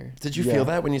right there. Did you feel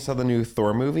that when you saw the new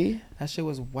Thor movie? That shit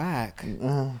was whack.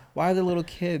 Why are the little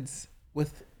kids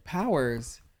with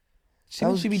powers?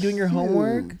 Shouldn't you be doing your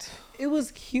homework? It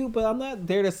was cute, but I'm not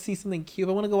there to see something cute.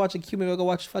 If I want to go watch a cute movie, I'll go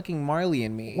watch fucking Marley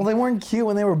and Me. Well, they weren't cute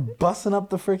when they were busting up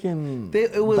the freaking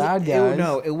bad guys.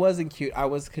 No, it wasn't cute. I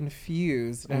was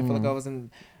confused. And I feel like I was in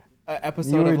an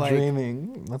episode You were of like.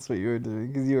 dreaming. That's what you were doing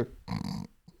because you were.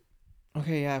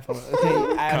 Okay, yeah.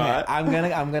 Okay, I'm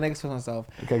gonna explain myself.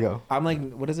 Okay, go. I'm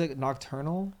like, what is it?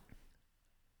 Nocturnal.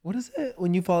 What is it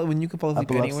when you can fall asleep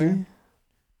Epilepsy? anywhere?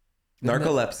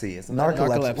 Narcolepsy, isn't it?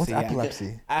 Narcolepsy. What's yeah.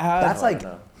 epilepsy? That's Like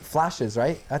flashes,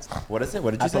 right? That's What is it?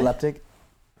 What did you epileptic. say?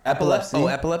 Epilepsy. Oh,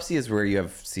 epilepsy is where you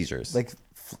have seizures. Like,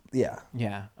 yeah.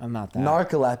 Yeah, I'm not that.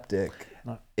 Narcoleptic.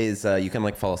 Is you can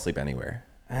like fall asleep anywhere.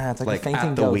 It's like Like, a fainting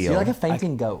at the goat. wheel. You're like a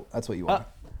fainting goat. That's what you are.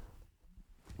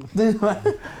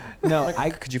 No,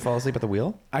 Could you fall asleep at the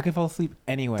wheel? I could fall asleep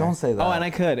anywhere. Don't say that. Oh, and I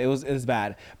could. It was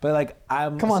bad. But like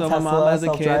Come on, so Tesla, my mom as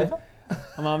a kid, self-drive.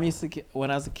 my mom used to when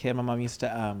I was a kid, my mom used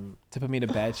to put me to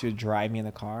bed. She would drive me in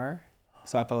the car,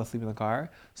 so I fell asleep in the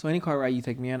car. So any car ride you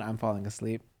take me in, I'm falling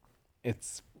asleep.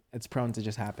 It's prone to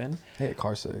just happen. Hey,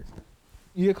 car sick.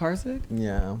 You get car sick?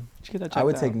 Yeah. You should get that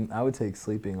checked I would take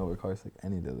sleeping over car sick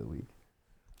any day of the week.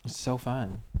 It's so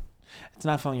fun. It's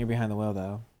not fun when you're behind the wheel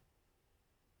though.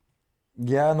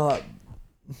 Yeah, no.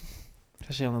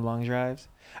 Especially on the long drives.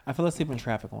 I fell asleep in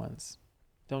traffic once.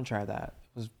 Don't try that.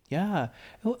 It was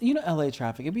you know LA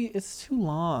traffic. It's too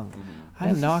long.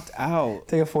 I knocked out.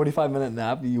 Take a 45-minute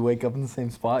nap. You wake up in the same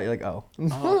spot. You're like, oh.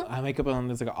 I wake up and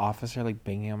there's like an officer like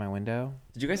banging on my window.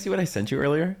 Did you guys see what I sent you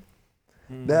earlier?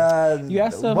 You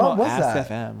asked them what about was Ask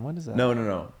that? FM. What is that?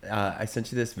 No. I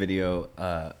sent you this video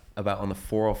about on the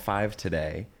 405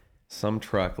 today. Some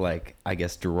truck, like, I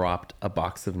guess, dropped a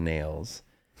box of nails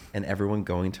and everyone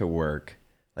going to work,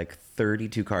 like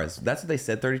 32 cars. That's what they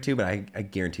said, 32, but I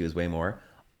guarantee it was way more.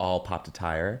 All popped a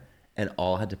tire and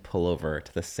all had to pull over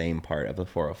to the same part of the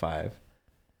 405.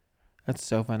 That's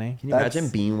so funny. Can you imagine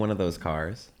being one of those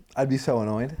cars? I'd be so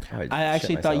annoyed. I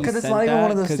actually thought you 'Cause sent it's not even that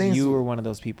one of those because things- you were one of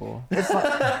those people. It's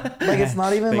not like it's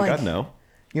not even Thank like God, no.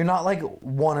 you're not like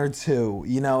one or two.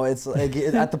 You know, it's like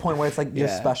at the point where it's like you're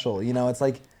Yeah. special. You know, it's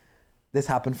like this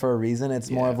happened for a reason.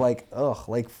 It's more of like, ugh,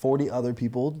 like 40 other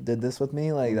people did this with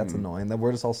me. Like that's annoying. That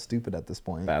we're just all stupid at this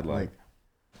point. Bad luck. Like,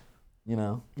 you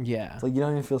know, Yeah. it's like you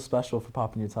don't even feel special for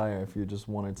popping your tire if you're just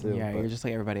one or two. Yeah, but- you're just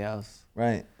like everybody else.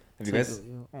 right. Have you guys?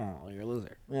 Oh, you're a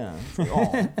loser. Yeah. It's like,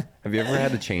 oh. Have you ever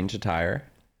had to change a tire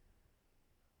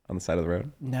on the side of the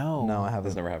road? No. No, I That's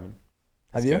haven't. never happened.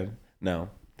 Have That's you? good. No,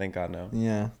 thank God, no.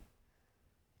 Yeah. Have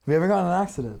you ever gotten in an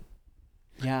accident?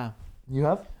 Yeah. You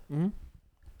have? Hmm.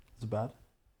 Is it bad?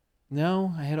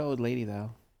 No, I hit an old lady though.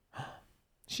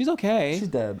 She's okay. She's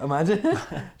dead. Imagine.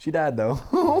 She died though.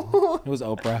 It was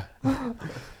Oprah.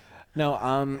 No,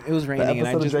 it was raining and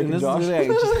I episode of just, Drake and and this is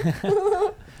really- I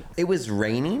just It was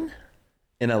raining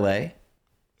in LA.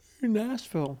 in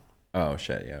Nashville. Oh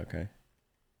shit! Yeah, okay.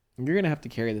 You're gonna have to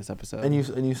carry this episode. And you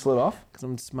slid off?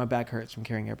 Because my back hurts from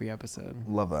carrying every episode.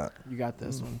 Love that. You got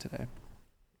this one today.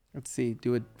 Let's see.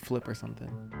 Do a flip or something.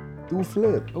 Do a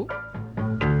flip. Oh.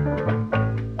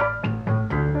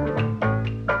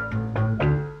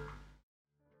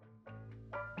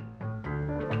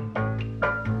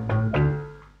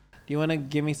 Do you want to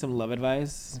give me some love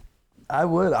advice? I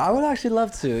would actually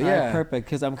love to. Yeah. Right, perfect.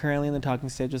 Because I'm currently in the talking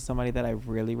stage with somebody that I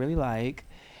really, really like.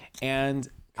 And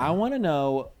I want to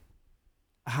know,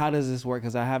 how does this work?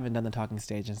 Because I haven't done the talking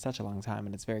stage in such a long time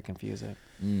and it's very confusing.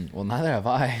 Well, neither have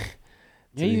I.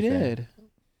 Yeah, you did.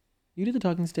 You did the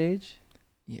talking stage?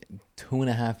 Yeah,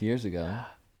 2.5 years ago.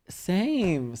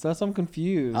 Same. So that's why I'm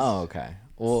confused. Oh, okay.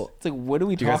 Well, it's like, what do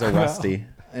we talk about? You guys are rusty.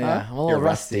 Yeah, I'm a little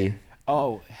rusty.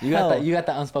 Oh, you got that. You got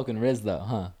that unspoken Riz though,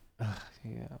 huh?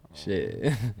 Yeah.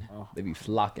 Shit. They be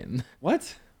flocking.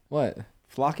 What? What?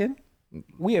 Flocking?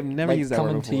 We have never like used that word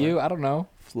coming before. to you? I don't know.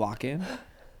 Flocking?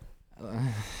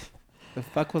 The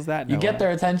fuck was that? You Noah? get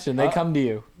their attention. They come to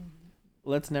you.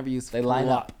 Let's never use. They line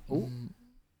up.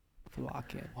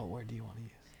 Flocking. What word do you want to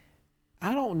use?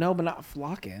 I don't know, but not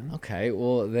flocking. Okay.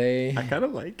 Well, they. I kind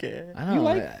of like it. I don't You know.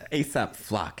 like ASAP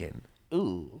flocking.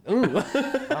 Ooh. Ooh.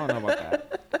 I don't know about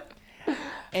that.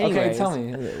 Okay, Anyways, tell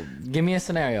me. Give me a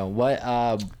scenario. What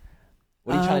are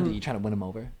you trying to do? You trying to win them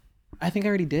over? I think I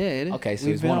already did. Okay, so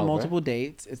we've he's been won on over. multiple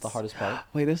dates. It's the hardest part.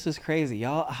 Wait, this is crazy,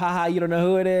 y'all. Haha, you don't know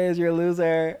who it is. You're a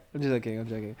loser. I'm just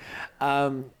joking.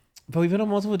 But we've been on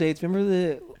multiple dates. Remember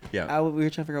we were trying to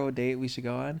figure out what date we should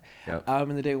go on. Yep.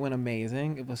 And the date went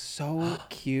amazing. It was so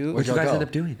cute. What did you guys go? end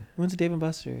up doing? We went to Dave and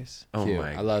Buster's. Oh Cute.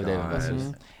 my I love Dave and God. Buster's.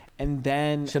 Mhm. And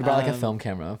then Should have brought like a film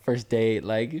camera. First date,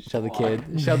 like show the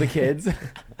kids.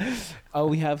 Oh,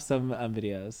 we have some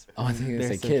videos. Oh, I think you They're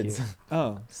say so kids. cute.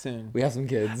 Oh, soon. We have some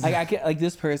kids. I can, like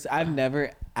this person. I've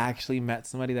never actually met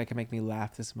somebody that can make me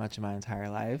laugh this much in my entire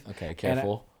life. Okay,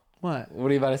 careful. What? What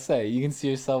are you about to say? You can see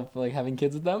yourself like having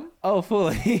kids with them? Oh,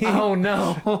 fully. Oh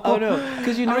no. Oh no.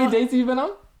 Because you know, how many dates have you been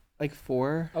on? like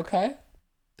 4. Okay.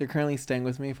 They're currently staying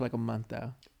with me for like a month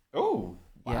though. Oh.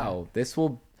 Wow. This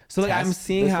will. So like I'm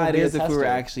seeing this how will it be a is if we were tester.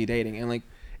 actually dating, and like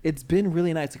it's been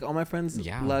really nice. Like all my friends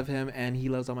Yeah. love him, and he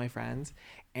loves all my friends,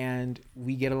 and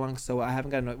we get along so well. I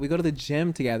haven't gotten. We go to the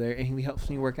gym together, and he helps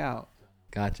me work out.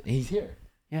 Gotcha. He's here.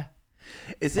 Yeah.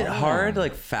 Is it hard,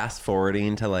 like fast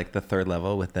forwarding to like the third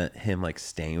level with him like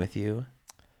staying with you,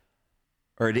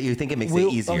 or do you think it makes it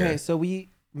easier? Okay, so we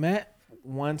met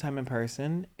one time in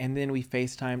person, and then we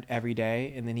FaceTimed every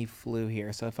day, and then he flew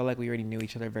here. So I felt like we already knew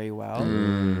each other very well.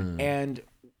 And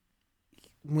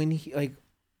when he like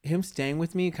him staying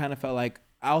with me, kind of felt like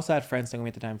I also had friends staying with me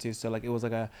at the time too. So like it was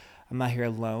like I'm not here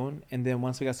alone. And then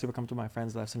once we got super comfortable, my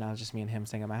friends left, so now it's just me and him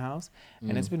staying at my house,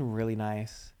 and it's been really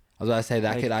nice. I was about to say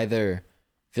that Like- could either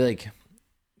feel like,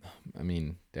 I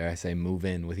mean, dare I say, move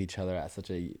in with each other at such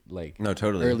a like No,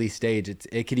 totally. early stage.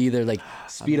 It could either like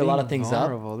speed a lot of being things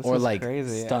vulnerable. up This or is like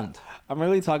crazy. stunt. I'm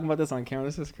really talking about this on camera.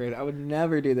 This is crazy. I would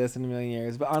never do this in a million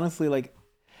years. But honestly, like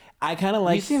I kind of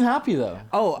like. You seem happy though.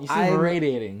 Oh, you seem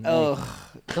radiating. Oh,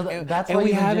 So that's and why we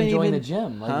you haven't enjoying even- the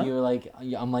gym. Like Huh? you were like,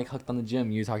 I'm like hooked on the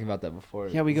gym. You were talking about that before.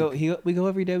 yeah. We go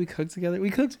every day. We cook together. We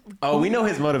cooked. Oh, we know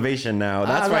his motivation now.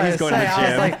 That's why he's going to the gym. I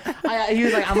was like, he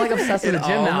was like, I'm like obsessed with It the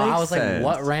gym all now. I makes was like, sense.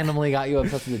 what randomly got you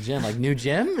obsessed with the gym? Like new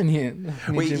gym? And he,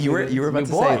 Wait, gym you were leaders. about New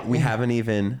to say boy. we haven't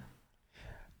even.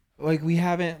 Like we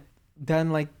haven't done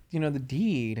like the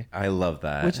deed, I love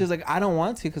that. which is like I don't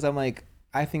want to because I'm like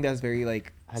I think that's very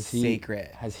like sacred.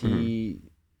 Has he?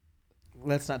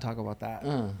 Let's not talk about that.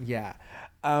 Uh. Yeah.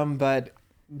 But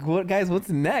what guys? What's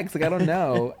next? Like I don't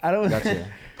know. I don't.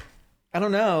 Gotcha. I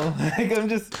don't know. Like I'm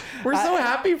just. We're so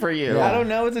happy for you. Yeah. I don't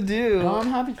know what to do. No, I'm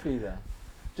happy for you though.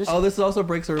 Just Oh, this also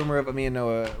breaks a rumor of me and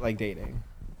Noah like dating.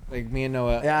 Like me and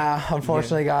Noah. Yeah,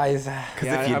 unfortunately, guys. Because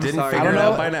Yeah, if you I'm didn't sorry. figure I it don't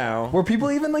out know. by now, Were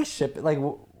people even like shipped? Like,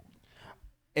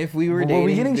 If we were were dating,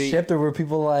 we getting they- shipped, or were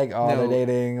people like, oh, No. they're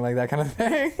dating, like that kind of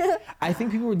thing? I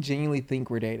think people would genuinely think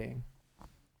we're dating.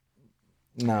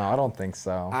 No, I don't think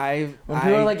so. When When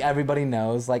people are like, everybody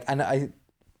knows, like,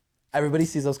 everybody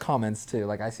sees those comments too.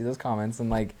 Like, I see those comments, and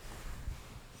like,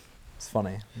 it's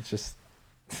funny. It's just,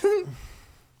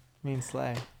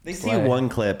 slay. they see Slay. one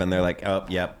clip and they're like, "Oh,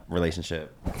 yep,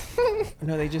 relationship."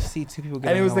 No, they just see two people and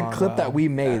getting it was the along clip well. that we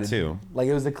made That too. Like,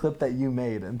 it was the clip that you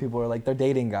made, and people were like, they're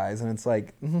dating guys, and it's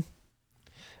like,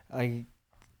 Like,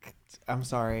 I'm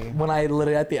sorry. when I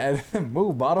literally at the end,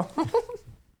 move bottom.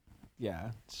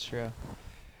 Yeah, it's true.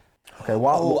 Okay,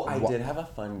 well, I did have a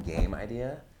fun game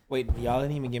idea. Wait, y'all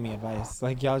didn't even give me advice.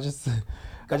 Like y'all just.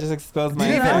 I just exposed my.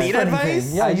 You didn't ask need for anything.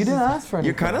 advice? Yeah, you didn't ask for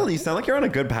anything. You sound like you're on a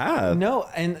good path. No,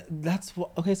 and that's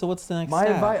what. Okay, so what's the next My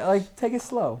step? advice, like, take it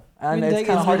slow. And I mean, it's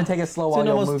kind of hard to take it slow It's while been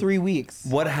you're almost moving. 3 weeks.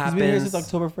 What He's been here happens? since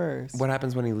October 1st. What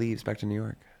happens when he leaves back to New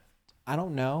York? I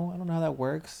don't know. I don't know how that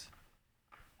works.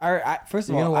 First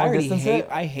of You all, gonna I long already distance hate. it?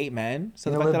 I hate men. So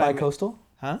You the gonna fact live that bi-coastal?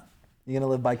 huh? You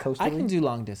gonna live bi-coastal? I can do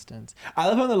long distance. I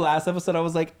love how in the last episode I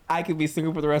was like, I could be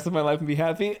single for the rest of my life and be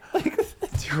happy. Like,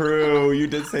 True, you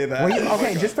did say that. Were you,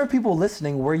 okay, just for people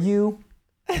listening, were you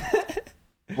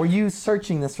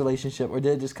searching this relationship, or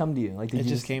did it just come to you? Like, did it you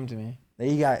just came to me. There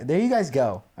you guys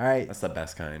go. All right, That's the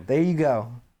best kind. there you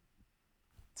go.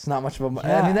 It's not much of a.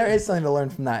 Yeah. I mean, there is something to learn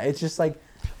from that. It's just like,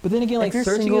 But then again, like If you're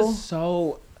searching single- is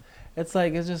so. It's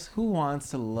like it's just who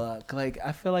wants to look. Like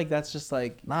I feel like that's just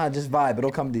like nah, just vibe.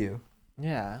 It'll come to you.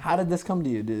 yeah. How did this come to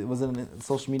you? Was it a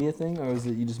social media thing, or was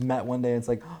it you just met one day and it's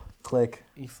like, click?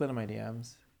 You slid in my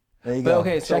DMs. There you But go.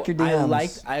 okay, so Check your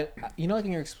DMs. you know like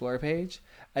in your explore page,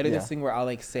 I did Yeah. this thing where I'll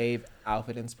like save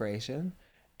outfit inspiration,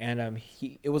 and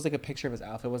it was like a picture of his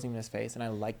outfit, it wasn't even his face, and I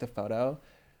liked the photo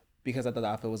because I thought the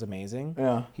outfit was amazing.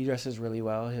 Yeah. He dresses really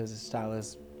well. His style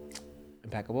is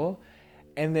impeccable.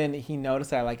 And then he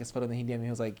noticed that I like his photo, and then he DM'd me. He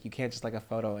was like, "You can't just like a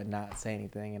photo and not say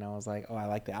anything." And I was like, "Oh, I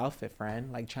like the outfit,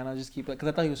 friend." Like trying to just keep it, because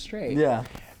I thought he was straight. Yeah.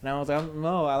 And I was like,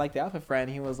 "No, I like the outfit,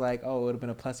 friend." He was like, "Oh, it would have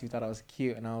been a plus if you thought I was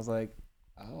cute." And I was like,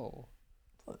 "Oh,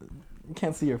 You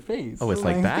can't see your face. Oh, it's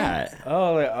like that.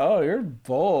 oh, you're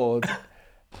bold."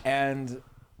 And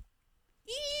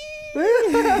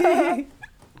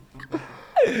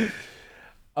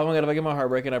oh my god, if I get my heart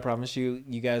broken, I promise you,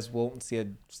 you guys won't see a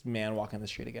man walking the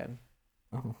street again.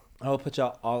 Oh. I will put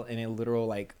y'all all in a literal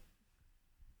like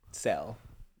cell.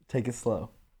 Take it slow.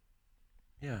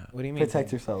 Yeah. What do you mean?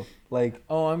 Protect yourself. Like,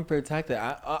 Oh, I'm protected.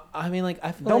 I mean, like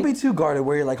I feel don't like be too guarded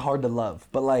where you're like hard to love,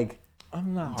 but like,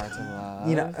 I'm not hard to love.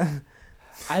 you know,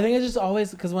 I think it's just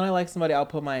always because when I like somebody, I'll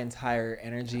put my entire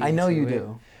energy. I know into you it.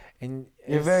 do. And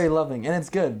You're it's- very loving, and it's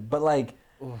good. But like,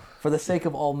 Oof. for the sake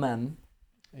of all men,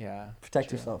 yeah. protect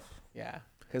true. yourself. Yeah,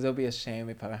 because it'll be a shame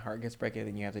if my heart gets broken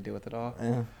and you have to deal with it all.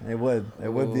 It would.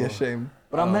 It would be a Ooh. shame.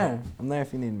 But I'm Oh. there. I'm there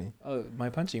if you need me. Oh, my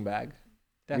punching bag.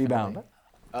 Definitely. Rebound.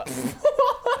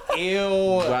 Ew.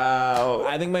 Wow.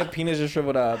 I think my penis just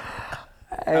shriveled up.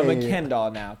 I'm a Hey. Ken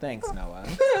doll now. Thanks, Noah.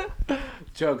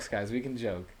 Jokes, guys. We can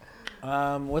joke.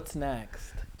 What's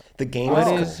next? The game What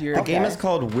is is your- the game Okay. is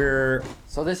called We're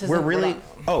So this is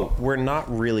we're not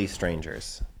really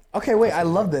strangers. Okay, wait. I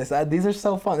love this. These are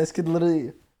so fun. This could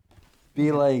literally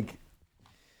be like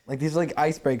these are like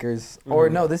icebreakers. Or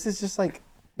no, this is just like,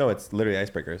 No, it's literally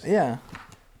icebreakers. yeah.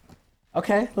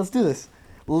 Okay, let's do this.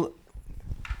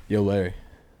 Yo, Larry.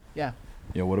 Yeah.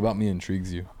 Yo, what about me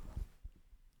intrigues you?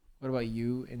 What about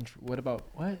you? And what about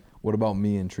what? What about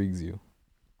me intrigues you?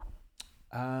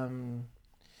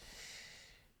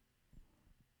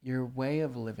 Your way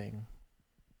of living.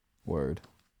 Word.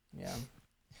 Yeah.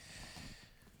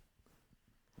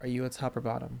 Are you a top or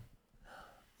bottom?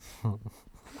 I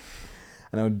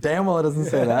know damn well it doesn't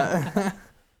say that.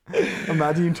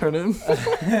 Imagine you turn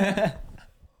it.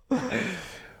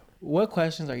 What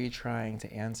questions are you trying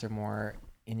to answer more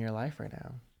in your life right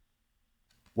now?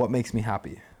 What makes me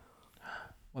happy?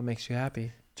 What makes you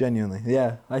happy? Genuinely,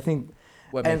 yeah. I think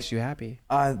What And- makes you happy?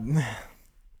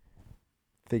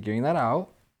 figuring that out.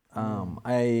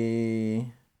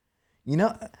 I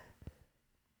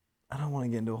don't want to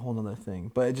get into a whole nother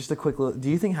thing, but just a quick look. Do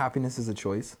you think happiness is a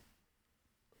choice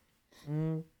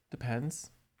Depends.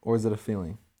 or is it a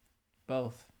feeling?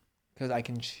 Both. Because I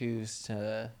can choose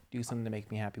to do something to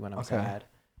make me happy when I'm Okay. sad.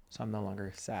 So I'm no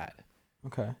longer sad.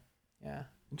 Okay. Yeah.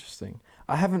 Interesting.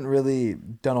 I haven't really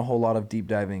done a whole lot of deep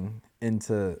diving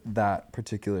into that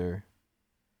particular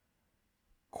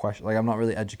question. Like, I'm not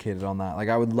really educated on that. Like,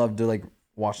 I would love to like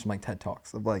watch some like TED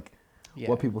Talks of like Yeah.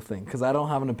 what people think, because I don't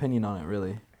have an opinion on it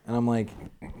really. And I'm like,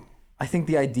 I think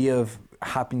the idea of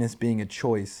happiness being a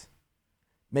choice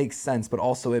makes sense, but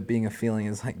also it being a feeling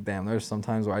is like, damn, there's some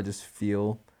times where I just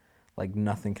feel like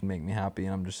nothing can make me happy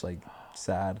and I'm just like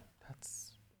sad.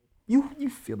 That's You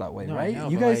feel that way, No, I right? know,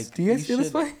 You but, guys, like, do you guys you feel this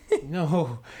should- way?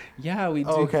 no. Yeah, we do.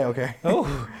 Oh, okay.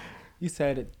 Oh, you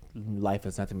said life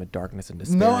is nothing but darkness and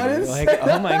despair. No, I didn't Like, say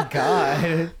oh my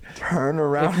god. Turn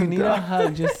around. If you and need a die.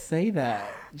 hug, just say that.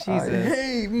 I Jesus.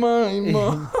 hate my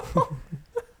mom.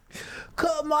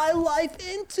 Cut my life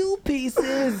into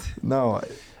pieces. No,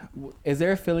 Is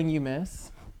there a feeling you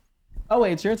miss? Oh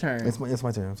wait, it's your turn. it's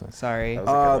my turn. I'm sorry. Sorry. That was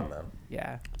a good one, though.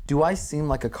 Yeah. Do I seem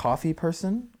like a coffee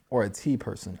person or a tea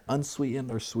person?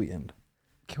 Unsweetened or sweetened?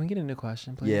 Can we get a new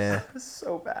question, please? Yeah. This is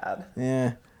so bad.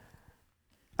 Yeah.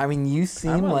 I mean, you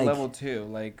seem I'm on like level 2.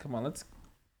 Like, come on, let's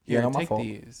Yeah, here, not my take fault.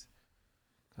 these.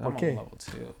 I'm on level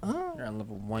 2. You're on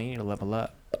level 1. You need to level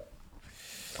up.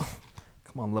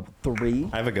 Come on, level 3.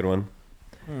 I have a good one.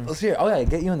 Let's hear it. Okay,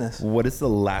 get you in this. What is the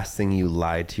last thing you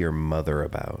lied to your mother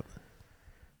about?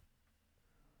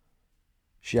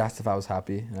 She asked if I was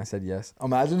happy, and I said yes.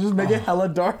 Imagine just make it hella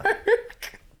dark.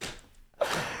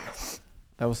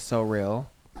 That was so real.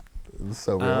 It was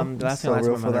so real. The last thing I lied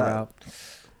to my mother about.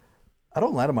 I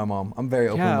don't lie to my mom. I'm very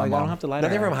open with my mom. I don't have to lie to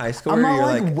her. Nothing from high school. I'm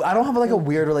not I don't have like a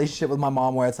weird relationship with my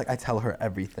mom where it's like I tell her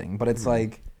everything, but it's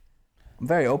like I'm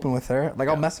very open with her. Like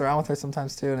I'll mess around with her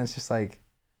sometimes too, and it's just like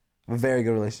a very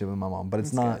good relationship with my mom. But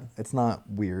it's not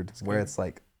weird where it's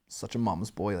like such a mom's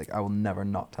boy. Like I will never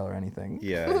not tell her anything.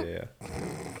 Yeah.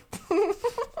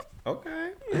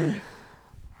 Okay.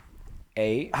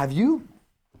 8. Have you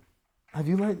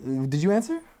did you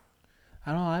answer?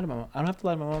 I don't lie to my mom. I don't have to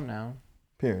lie to my mom now.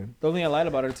 Period. The only thing I lied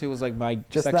about her too was like my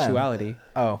Just sexuality.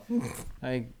 Then. Oh.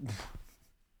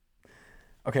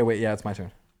 Okay, wait. Yeah, it's my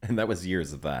turn. And that was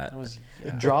years of that.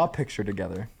 Draw a picture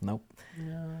together. Nope.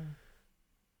 No.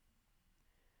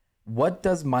 What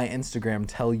does my Instagram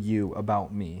tell you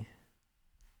about me?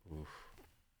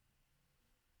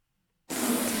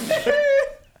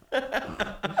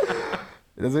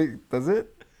 Does it?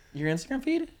 Your Instagram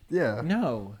feed? Yeah.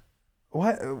 No.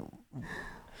 What?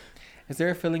 Is there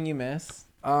a feeling you miss?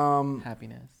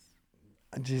 Happiness.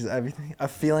 Jeez, everything. A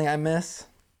feeling I miss.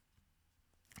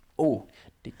 Oh.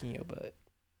 Dick in your butt.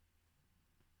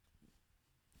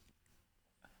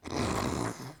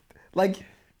 Like,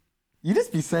 you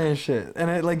just be saying shit,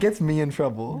 and it like gets me in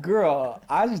trouble. Girl,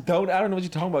 I don't know what you're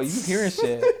talking about. You keep hearing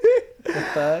shit. The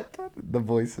fuck? The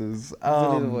voices.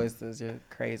 The voices. You're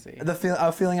crazy.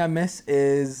 A feeling I miss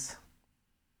is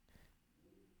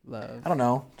love. I don't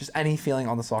know. Just any feeling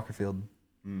on the soccer field.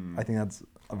 I think that's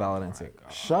a valid answer.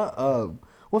 Shut up.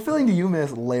 What feeling do you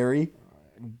miss, Larry?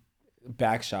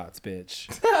 Back shots, bitch.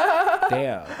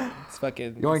 Damn. It's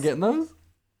fucking. You want to get in those?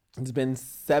 It's been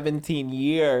 17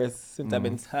 years since I've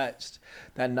been touched.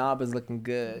 That knob is looking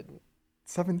good.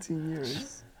 17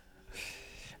 years.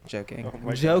 Joking. Oh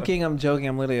I'm joking.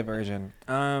 I'm literally a virgin.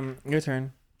 Your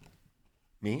turn.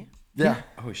 Me? Yeah.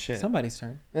 Oh shit. Somebody's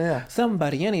turn. Yeah.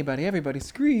 Somebody, anybody, everybody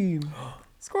scream.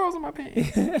 Squirrels in my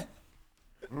pants.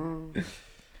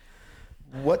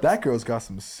 What? That girl's got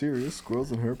some serious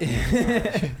squirrels in her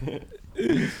pants.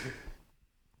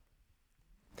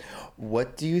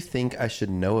 What do you think I should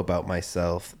know about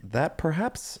myself that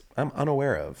perhaps I'm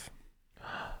unaware of?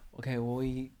 Okay, well,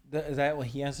 is that what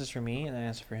he answers for me and I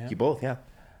answer for him? You both, yeah.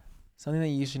 Something that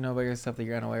you should know about yourself that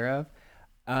you're unaware of?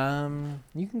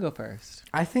 You can go first.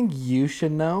 I think you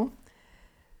should know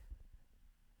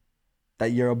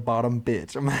that you're a bottom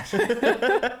bitch.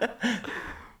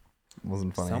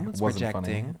 Wasn't funny. Someone's Wasn't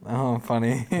projecting. funny. Oh,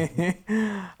 funny.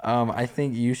 I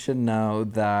think you should know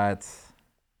that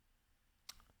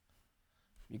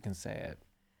you can say it.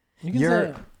 You can say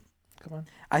it. Come on.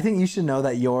 I think you should know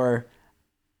that your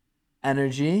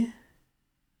energy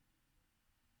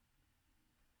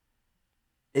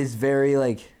is very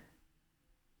like, I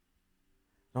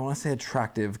don't want to say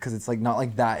attractive because it's like not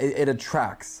like that. It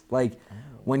attracts. Like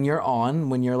when you're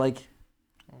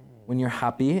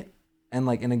happy and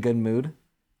like in a good mood,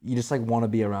 you just like want to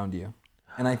be around you.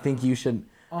 And I think you should,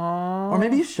 or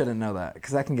maybe you shouldn't know that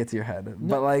because that can get to your head. No.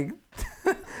 But like,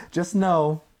 just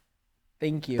know.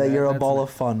 Thank you. That you're a ball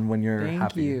of fun when you're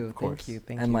happy. Of course. Thank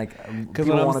you. And like, because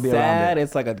when I'm sad,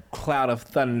 it's like a cloud of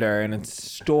thunder and it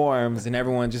storms and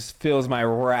everyone just feels my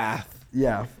wrath.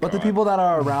 Yeah, but the people that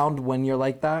are around when you're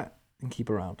like that, and keep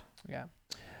around. Yeah.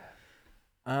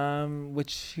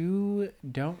 What you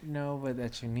don't know, but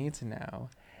that you need to know,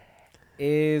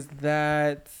 is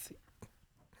that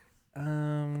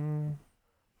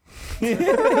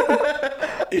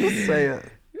Just say it.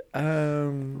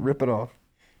 Rip it off.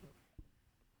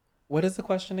 What is the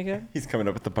question again? He's coming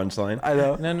up with the punchline. I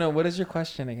know. No. What is your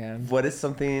question again? What is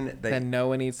something that no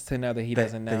one needs to know that he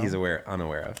doesn't know? That he's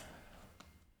unaware of.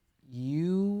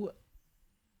 You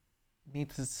need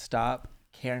to stop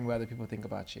caring what other people think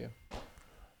about you.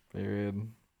 Period.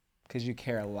 Because you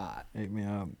care a lot. Ate me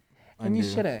up. And you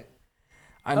shouldn't.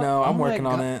 I know. I'm working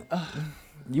on it.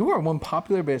 You were one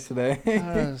popular bitch today.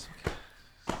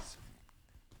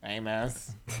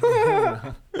 Famous.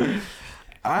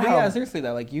 Yeah, seriously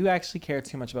though, like you actually care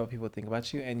too much about what people think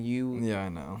about you, and you. Yeah, I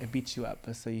know. It beats you up,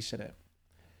 so you shouldn't.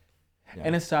 Yeah.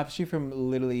 And it stops you from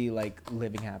literally like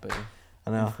living happily.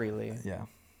 I know. And freely. Yeah.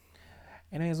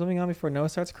 Anyways, moving on before Noah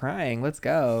starts crying. Let's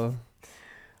go.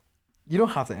 You don't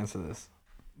have to answer this,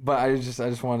 but I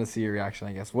just wanted to see your reaction.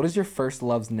 I guess. What is your first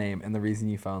love's name and the reason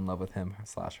you fell in love with him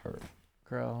 / her?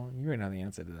 Girl, you already know the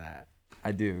answer to that.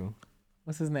 I do.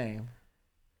 What's his name?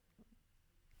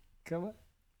 Come on.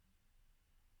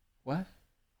 What?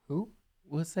 Who?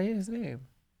 Well, say his name.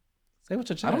 Say with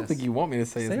your chest. I don't think you want me to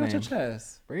say his name. Say with your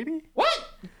chest. Brady? What?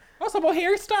 What's about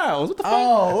Harry Styles? What the fuck?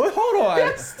 Oh, hold on.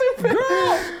 That's stupid.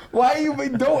 Girl. Why you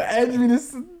don't edge me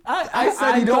to... I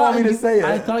said you don't want me to say it.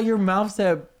 I thought your mouth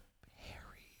said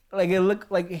Harry. Like it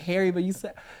looked like Harry, but you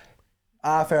said...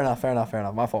 Fair enough.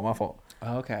 My fault.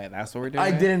 Okay, that's what we're doing.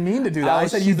 I didn't mean to do that. I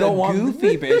said she's you don't want...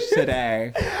 goofy bitch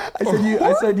today.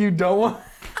 I said you don't want...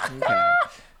 Okay.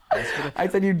 I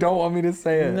said you don't want me to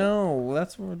say it. No,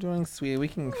 that's what we're doing, sweetie. We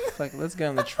can let's get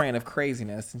on the train of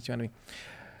craziness since you want to be.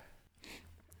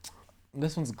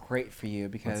 This one's great for you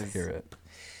because. Let's hear it.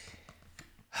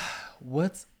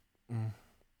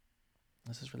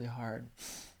 This is really hard.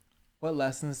 What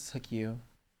lessons took you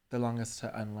the longest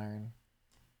to unlearn?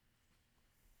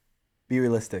 Be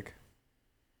realistic.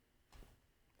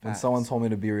 When Facts. someone told me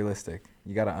to be realistic,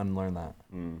 you gotta unlearn that.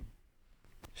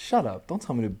 Shut up. Don't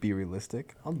tell me to be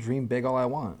realistic. I'll dream big all I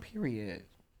want. Period.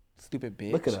 Stupid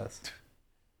bitch. Look at us.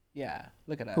 Yeah,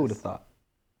 look at us. Who would have thought?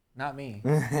 Not me.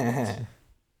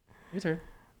 Your turn.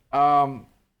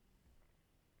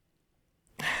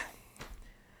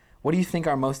 What do you think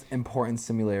our most important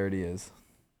similarity is?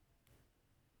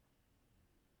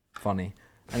 Funny.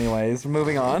 Anyways,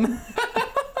 moving on.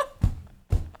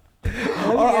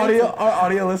 Our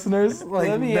audio listeners,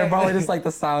 like they're probably just like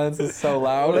the silence is so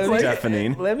loud. It's like,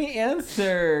 deafening. Let me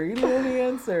answer. You let me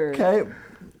answer. Okay.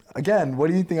 Again, what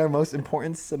do you think our most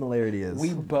important similarity is?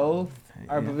 We both,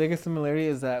 our biggest similarity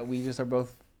is that we just are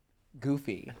both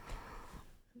goofy.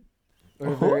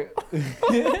 We're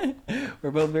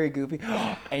both very goofy.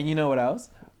 And you know what else?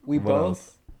 We What both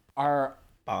else? are.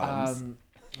 Bottoms.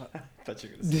 I thought you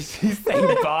were gonna Did she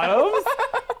say bottoms?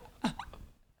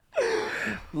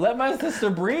 Let my sister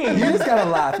breathe. You just gotta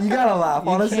laugh. You gotta laugh.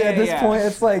 Honestly, at this point,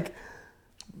 it's like,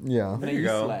 yeah. There you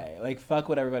go. Slay. Like, fuck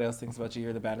what everybody else thinks about you.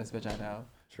 You're the baddest bitch I know.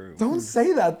 True. Don't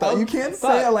say that though. You can't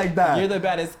say it like that. You're the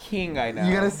baddest king I know.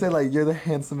 You gotta say like you're the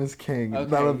handsomest king.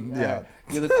 Okay. Yeah.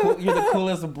 You're the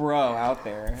coolest bro out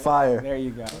there. Fire. There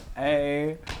you go.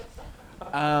 Hey.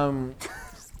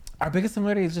 Our biggest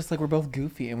similarity is just like we're both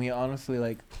goofy, and we honestly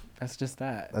like that's just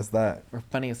that. That's that. We're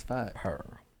funny as fuck.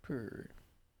 Purr.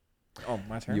 Oh,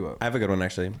 my turn. You up? I have a good one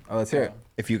actually. Oh, let's hear it.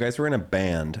 If you guys were in a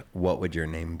band, what would your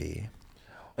name be?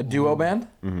 A duo band?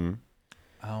 Mm-hmm.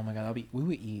 Oh my god, we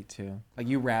would eat too. Like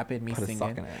you rapping, me Put a singing.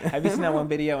 sock in it. Have you seen that one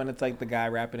video and it's like the guy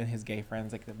rapping and his gay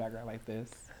friends like in the background like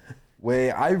this?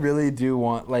 Wait, I really do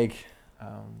want like.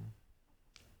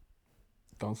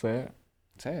 Don't say it.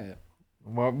 Say it.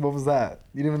 What was that?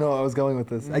 You didn't even know I was going with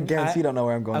this. I guarantee you don't know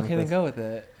where I'm going with Okay, then this. go with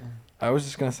it. I was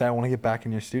just gonna say I want to get back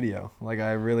in your studio. Like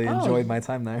I really enjoyed my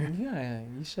time there. Yeah,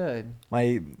 you should.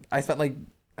 I spent like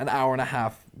an hour and a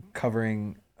half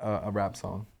covering a rap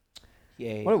song.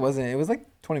 Yay. What it wasn't. It was like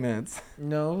 20 minutes.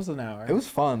 No, it was an hour. It was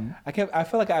fun. I feel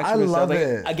like I actually love like,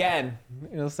 it. Again,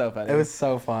 it was so funny. It was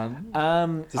so fun. Our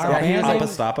band Appa name-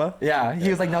 Stappa? Yeah, he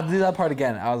was like, "Now do that part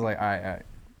again." I was like, "All right."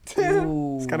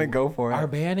 Just gonna go for it. Our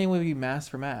band name would be Mask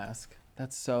for Mask.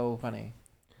 That's so funny.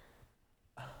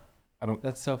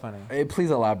 That's so funny. Hey, please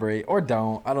elaborate or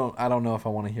don't. I don't know if I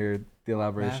want to hear the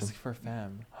elaboration. Mask for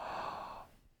Femme.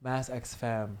 Mask X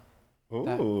Femme.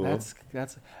 Ooh.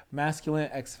 That's masculine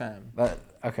X Femme.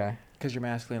 Okay. Because you're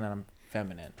masculine and I'm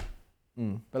feminine.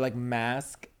 Mm. But like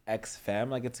Mask X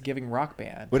Femme, like it's a giving rock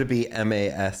band. Would it be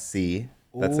MASC?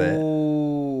 That's it.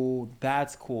 Ooh,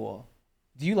 that's cool.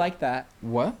 Do you like that?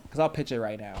 What? Because I'll pitch it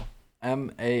right now.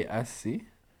 MASC?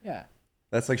 Yeah.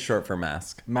 That's like short for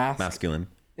mask. Masculine.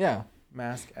 Yeah.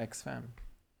 Mask X Femme.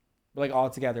 But like all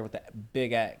together with the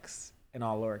big X and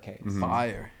all lowercase. Mm-hmm.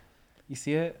 Fire. You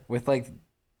see it? With like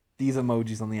these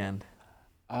emojis on the end.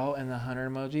 Oh, and the 100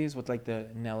 emojis with like the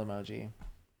Nell emoji.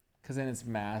 Because then it's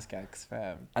Mask X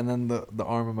Femme. And then the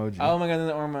arm emoji. Oh my god, then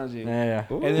the arm emoji. Yeah.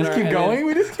 And then Just keep going.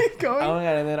 We just keep going. Oh my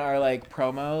god, and then our like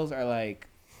promos are like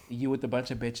you with a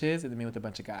bunch of bitches and then me with a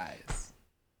bunch of guys.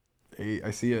 Hey,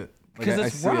 I see it. Because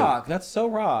it's rock. That's so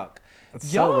rock.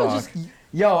 That's y'all so rock. just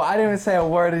Yo, I didn't even say a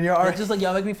word in your art. it's just like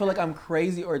y'all make me feel like I'm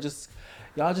crazy or just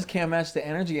y'all just can't match the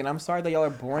energy and I'm sorry that y'all are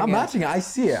boring. I'm matching it. I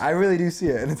see it. I really do see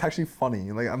it, and it's actually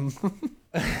funny. Like I'm.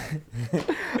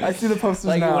 I see the posters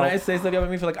like now. when I say stuff, y'all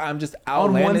make me feel like I'm just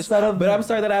On one outlandish. side of- but I'm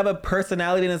sorry that I have a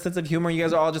personality and a sense of humor. You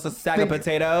guys are all just a sack of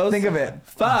potatoes. Think of it.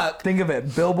 Fuck. Think of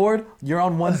it. Billboard. You're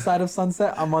on one side of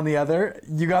Sunset. I'm on the other.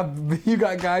 You got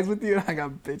guys with you, and I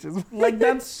got bitches. Like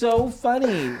that's so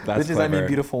funny. That's bitches. clever. I mean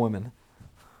beautiful women.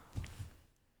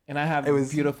 And I have I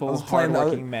was beautiful, playing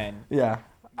hardworking men. Yeah.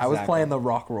 I was Exactly. playing the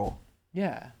rock role.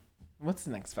 Yeah. What's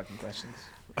the next fucking question?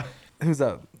 Who's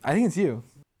up? I think it's you.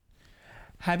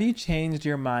 Have you changed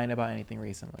your mind about anything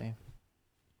recently?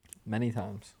 many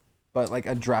times, but like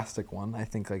a drastic one. I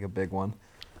think like a big one.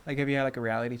 Like, have you had like a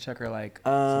reality check or like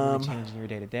something changing your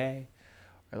day to day,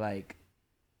 or like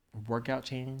workout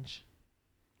change,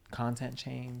 content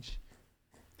change?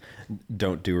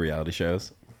 Don't do reality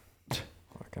shows.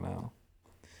 Fucking hell.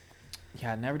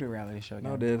 Yeah, never do a reality show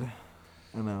again. No, dude.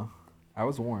 I know. I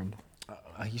was warned.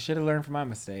 You should have learned from my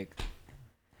mistake.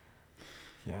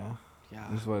 Yeah. Yeah.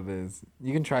 This is what it is.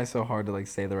 You can try so hard to like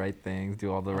say the right things,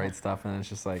 do all the right stuff, and it's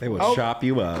just like They will chop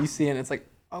you up. You see it, and it's like,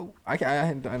 oh, I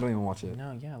don't even watch it.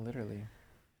 No, yeah, literally.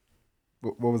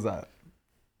 What was that?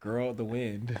 Girl, the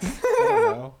wind. I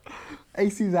don't know.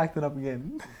 AC's acting up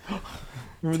again.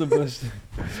 Remember the bush?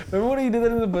 Remember when you did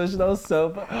that in the bush? That was so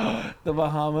fun. The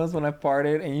Bahamas when I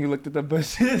farted and you looked at the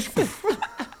bushes.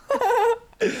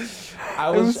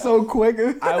 It was so quick.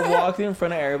 I walked in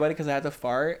front of everybody because I had to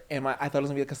fart, and I thought it was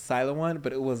gonna be like a silent one,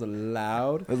 but it was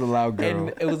loud. It was a loud girl.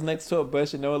 And it was next to a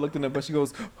bush, and Noah looked in the bush. He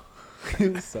goes,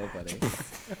 "It was so funny."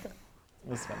 It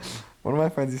was funny. One of my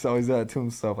friends used to always do that to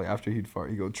himself. Like after he'd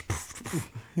fart, he'd go,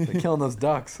 like killing those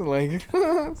ducks. Like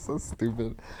so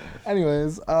stupid.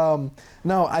 Anyways,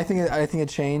 no, I think a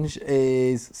change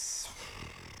is.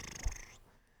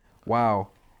 Wow,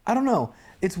 I don't know.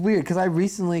 It's weird because I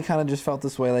recently kind of just felt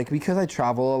this way, like because I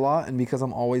travel a lot and because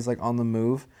I'm always like on the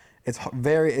move,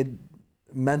 it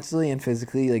mentally and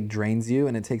physically like drains you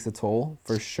and it takes a toll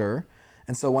for sure.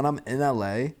 And so when I'm in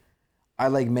LA, I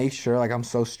like make sure like I'm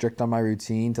so strict on my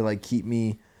routine to like keep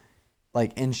me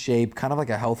like in shape, kind of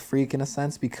like a health freak in a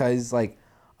sense, because like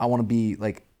I want to be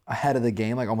like ahead of the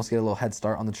game, like almost get a little head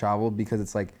start on the travel because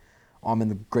it's like I'm in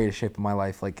the greatest shape of my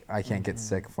life. Like I can't get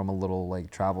sick from a little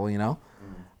like travel, you know?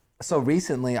 So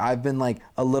recently I've been like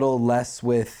a little less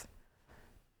with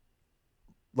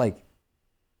like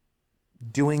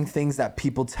doing things that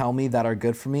people tell me that are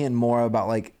good for me and more about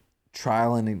like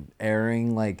trial and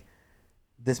erroring. Like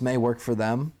this may work for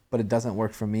them, but it doesn't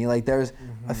work for me. Like there's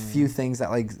a few things that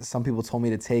like some people told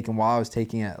me to take, and while I was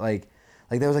taking it, like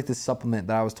there was like this supplement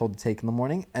that I was told to take in the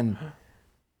morning, and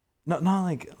not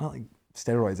like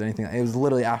steroids or anything. It was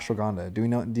literally ashwagandha. Do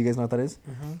you guys know what that is?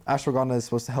 Ashwagandha is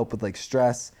supposed to help with like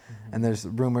stress, and there's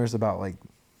rumors about like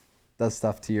does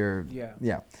stuff to your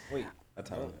Wait, that's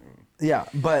how. Yeah,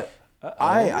 but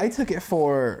I took it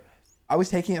I was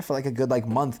taking it for like a good like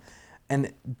month,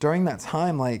 and during that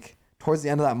time, like towards the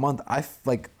end of that month,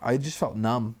 I just felt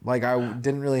numb. Like I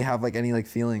didn't really have like any like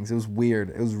feelings. It was weird.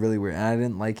 It was really weird, and I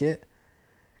didn't like it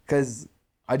because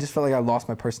I just felt like I lost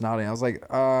my personality. I was like,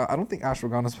 I don't think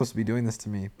ashwagandha is supposed to be doing this to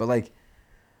me. But like,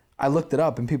 I looked it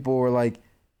up and people were like,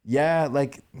 yeah,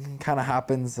 like kind of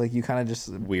happens. Like you kind of just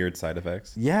weird side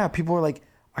effects. Yeah. People were like,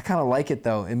 I kind of like it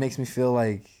though. It makes me feel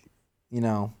like, you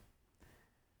know,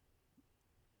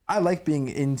 I like being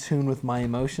in tune with my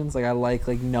emotions. Like I like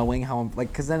knowing how I'm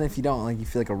like, cause then if you don't, like you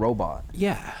feel like a robot.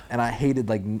 Yeah. And I hated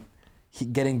like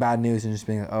getting bad news and just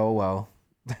being like, oh, well.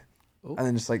 And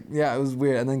then just like, yeah, it was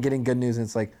weird. And then getting good news and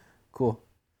it's like, cool.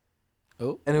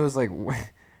 Oh. And it was like,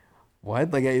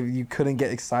 what? Like you couldn't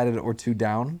get excited or too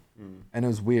down. And it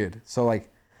was weird. So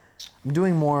like, I'm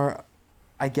doing more,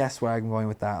 I guess where I'm going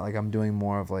with that. Like I'm doing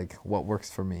more of like what works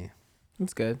for me.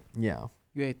 That's good. Yeah.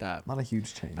 You ate that. Not a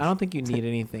huge change. I don't think you need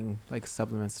anything like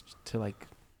supplements to like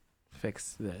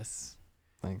fix this.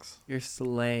 Thanks. You're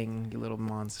slaying, you little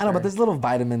monster. I know, but there's little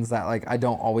vitamins that like I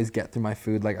don't always get through my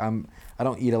food. Like I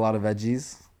don't eat a lot of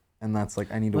veggies, and that's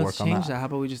like I need to work on that. Let's change that. How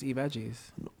about we just eat veggies?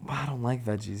 I don't like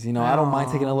veggies. You know, I don't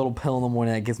mind taking a little pill in the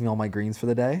morning that gives me all my greens for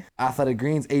the day. Athletic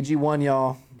Greens, AG1,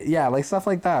 y'all. Yeah, like stuff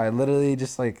like that. I literally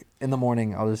just like in the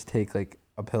morning I'll just take like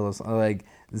a pill of like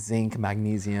zinc,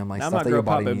 magnesium, like stuff that your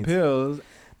body needs. Pills.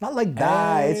 Not like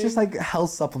that. It's just like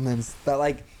health supplements that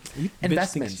like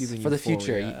investments for the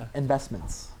future. Yeah.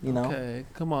 Investments, you know? Okay,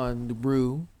 come on,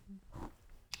 Rue.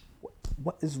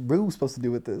 What is Rue supposed to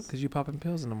do with this? Because you popping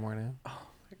pills in the morning. Oh,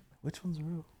 which one's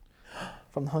Rue?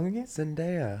 From the Hunger Games?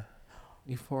 Zendaya.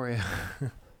 Euphoria.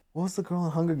 What was the girl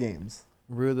in Hunger Games?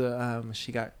 Rue,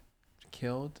 she got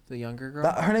killed, the younger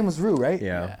girl. Her name was Rue, right?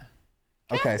 Yeah.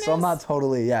 Okay, so I'm not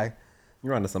totally,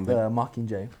 You're onto something. The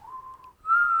Mockingjay.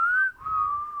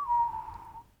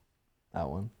 That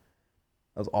one.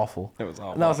 That was awful. It was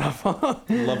awful. That was awful.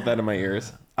 Love that in my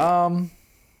ears. I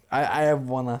have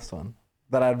one last one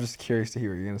that I'm just curious to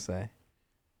hear what you're gonna say.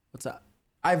 What's up?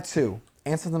 I have two.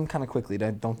 Answer them kind of quickly.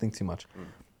 Don't think too much.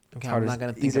 Okay, I'm not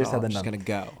gonna think easier at all. said than I'm just done.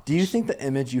 gonna go. Do you think the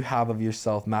image you have of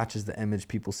yourself matches the image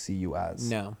people see you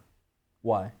as? No.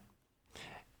 Why?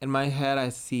 In my head, I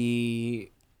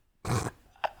see.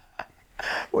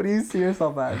 What do you see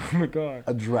yourself as? Oh my god.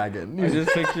 A dragon. I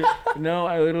just picture. No,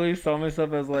 I literally saw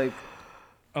myself as like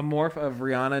a morph of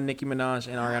Rihanna, Nicki Minaj,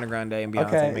 and Ariana Grande and Beyonce.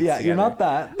 Okay, yeah, together. you're not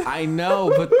that. I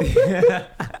know, but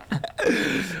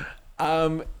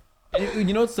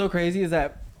you know what's so crazy is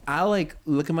that I like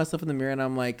look at myself in the mirror and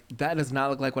I'm like, that does not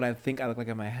look like what I think I look like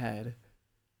in my head.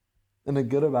 In a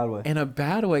good or bad way? In a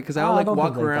bad way, because I would like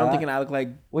walk around thinking I look like.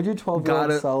 What'd your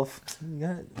 12-year-old self?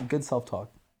 Yeah, good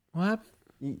self-talk. What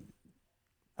happened?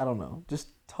 I don't know. Just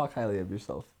talk highly of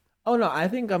yourself. Oh no, I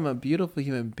think I'm a beautiful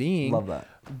human being. Love that.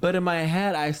 But in my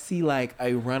head, I see like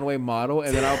a runway model,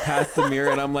 and then I'll pass the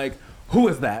mirror, and I'm like, "Who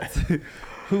is that?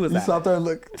 Who is that?" You stop there and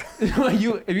look.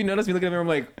 If you notice me looking at the mirror, I'm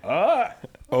like,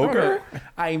 Ogre.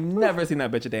 I've never seen that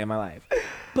bitch a day in my life.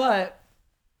 But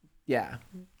yeah,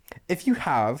 if you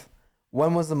have,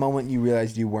 when was the moment you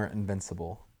realized you weren't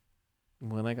invincible?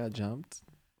 when I got jumped.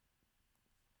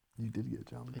 You did get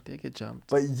jumped. I did get jumped.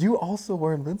 But you also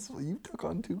were invincible. You took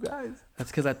on 2 guys. That's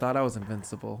because I thought I was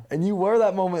invincible. And you were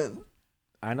that moment.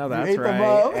 I know You that's ate them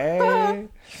right. up. Hey.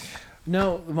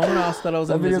 No, the moment I also thought I was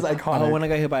That video's invincible. iconic. Oh, when I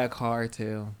got hit by a car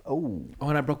too. Oh. Oh,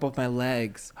 and I broke both my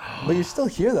legs. But you're still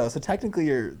here though, so technically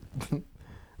you're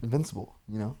invincible,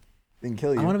 you know? Didn't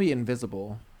kill you. I want to be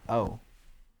invisible. Oh.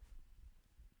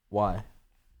 Why?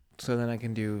 So then I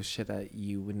can do shit that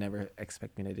you would never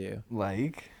expect me to do.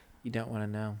 Like? You don't want to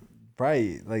know.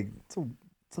 Right. Like, it's a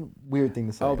weird thing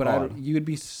to say. Oh, but you would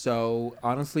be so...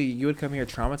 Honestly, you would come here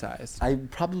traumatized. I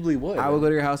probably would. I would go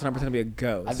to your house and I'd pretend to be a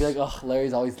ghost. I'd be like, oh,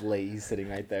 Larry's always late. He's sitting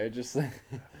right there. Just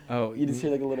oh, you just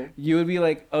hear like a little. You would be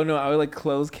like, oh no, I would like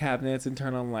close cabinets and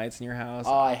turn on lights in your house.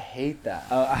 Oh, I hate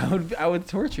that. I would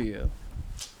torture you.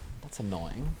 That's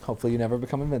annoying. Hopefully you never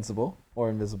become invincible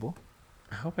or invisible.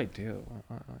 I hope I do.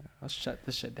 I'll shut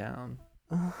this shit down.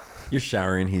 You're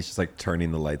showering. He's just like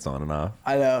turning the lights on and off.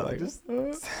 I know. Like, just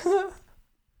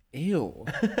Ew.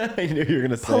 I knew you were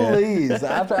gonna say it. please.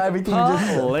 After everything you just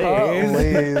said.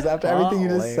 Please. After everything you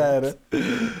just said.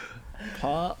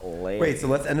 Wait, so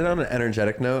let's end it on an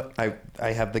energetic note.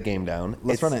 I have the game down.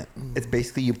 Let's run it. It's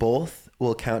basically you both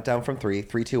will count down from 3,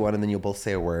 3, 2, 1, and then you'll both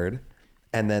say a word.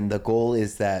 And then the goal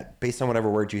is that based on whatever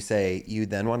word you say, you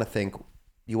then want to think,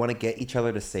 you want to get each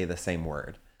other to say the same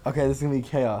word. Okay, this is gonna be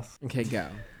chaos. Okay, go.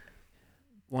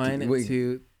 1, Wait.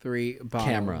 2, 3. Bottom.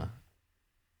 Camera.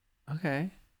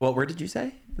 Okay. What word did you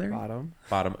say? Larry? Bottom.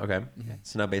 Bottom. Okay.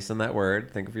 So now based on that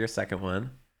word, think of your second one.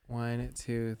 1,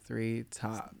 2, 3.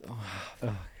 Top.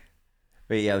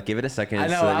 Wait, yeah, give it a second. I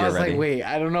know. So that I you're was ready. like, wait.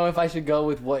 I don't know if I should go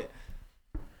with what.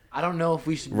 I don't know if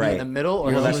we should be Right. in the middle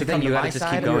or Well, if that's we the should come thing, to you my gotta just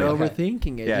keep side. going. You're Okay.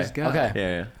 overthinking it. Yeah. Just go. Okay.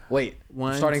 Yeah. Wait.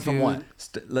 One, starting from two- what?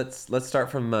 Let's start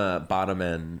from bottom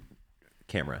and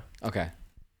camera. Okay.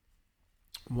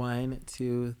 1,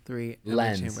 2, 3. Emma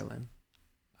Lens. Chamberlain.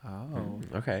 Oh.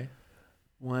 Okay.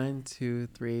 1, 2,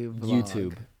 3. Vlog.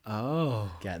 YouTube.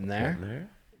 Oh. Getting there. There.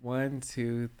 1,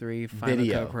 2, 3. Final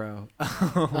Video. Cut Pro.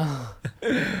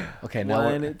 Okay. Now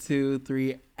 1, 2,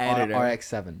 3. Editor.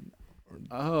 RX-7.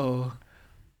 Oh.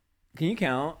 Can you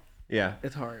count? Yeah.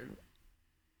 It's hard.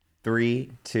 3,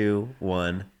 2,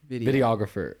 1. Video.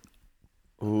 Videographer.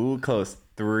 Ooh, close.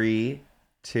 3,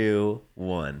 2,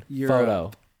 1.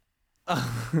 Europe.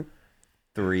 Photo.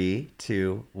 3,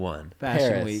 2, 1. Fashion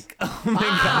Paris. Week. Oh my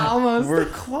god. Almost. We're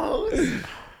close.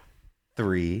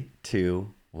 3,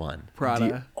 2, 1.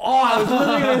 Prada. Oh, I was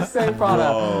literally gonna say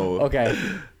Prada. Whoa. Okay.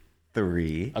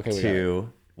 3, Okay, we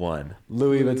 2, 1.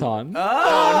 Louis Vuitton.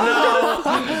 Oh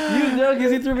no! You know,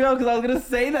 because you threw me off because I was gonna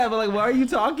say that, but like, why are you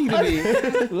talking to me?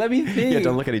 Let me think. Yeah,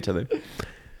 don't look at each other.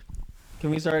 Can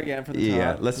we start again from the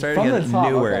Yeah, top? let's start From again. the top,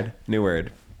 New okay. word. New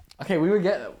word. Okay, we were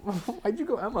getting. Why'd you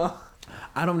go Emma?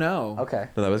 I don't know. Okay.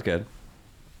 No, that was good.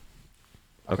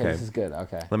 Okay. Okay. This is good.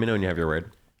 Okay. Let me know when you have your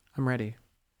word. I'm ready.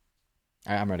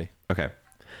 All right, I'm ready. Okay.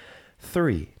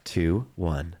 3, 2,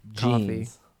 1. Coffee.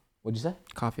 Jeans. What'd you say?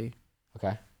 Coffee.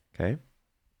 Okay. Okay.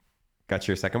 Got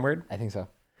your second word? I think so.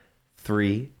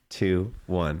 3, 2,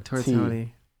 1. Tortellini.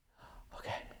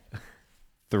 Okay.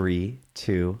 3,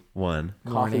 2, 1.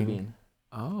 Coffee Morning. bean.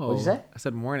 Oh. What'd you say? I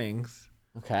said mornings.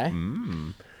 Okay.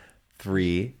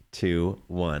 3, 2,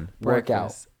 1.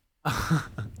 Workout. Breakfast.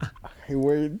 Hey,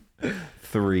 word.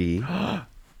 3,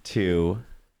 2,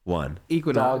 1.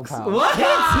 Equinox. Dog pound. What?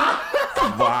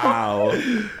 Wow.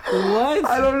 What?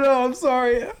 I don't know. I'm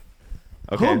sorry.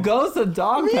 Okay. Who goes to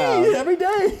dog Me pound? every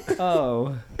day.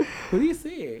 Oh. Who do you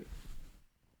see?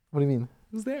 What do you mean?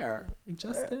 Who's there? Like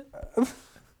Justin?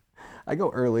 I go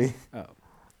early. Oh.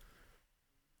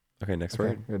 Okay, next Okay,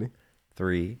 word. ready?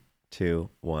 3, 2,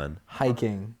 1.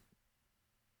 Hiking.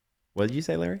 What did you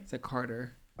say, Larry? I said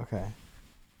Carter. Okay.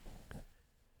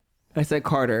 I said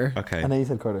Carter. Okay. I know you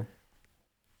said Carter.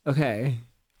 Okay.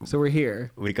 So we're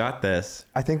here. We got this.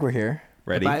 I think we're here.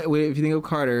 Ready? If you think of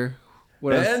Carter,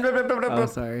 What else? Oh,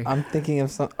 sorry. I'm thinking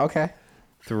of some. Okay.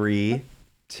 3,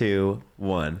 2,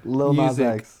 1. Lil Nas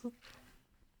Music. X.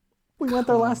 We went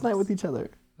there last night with each other.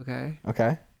 Okay.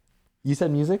 Okay. You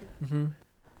said music?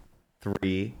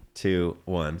 3, 2,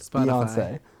 1. Spotify.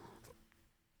 Beyonce.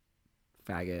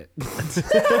 Faggot.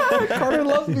 Carter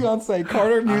loves Beyonce.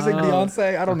 Carter music,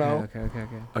 Beyonce. I don't know. Okay.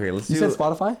 Okay, let's You do. said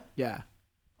Spotify? Yeah.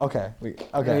 Okay.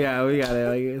 Okay. Yeah, we got it.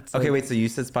 Like, it's Okay, like, wait. So you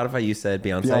said Spotify. You said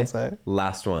Beyonce. Beyonce.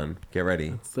 Last one. Get ready.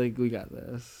 It's like we got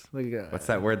this. Look at that. What's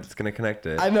that word that's gonna connect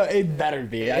it? I know it better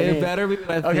be. It better be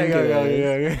what I think Okay,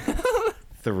 it is. go.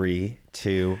 3,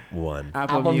 2, 1.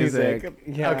 Apple Music.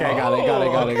 Yeah. Okay, got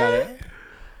it.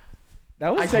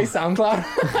 That was I say SoundCloud.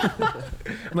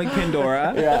 like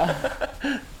Pandora. Yeah.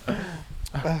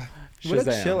 What a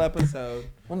Shazam. chill episode.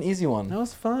 One easy one. That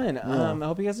was fun. I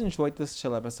hope you guys enjoyed this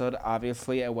chill episode.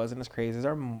 Obviously, it wasn't as crazy as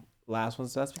our last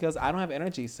ones. That's because I don't have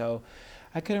energy, so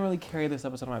I couldn't really carry this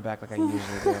episode on my back like I usually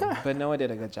do. But Noah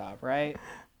did a good job, right?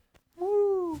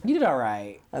 Woo. You did all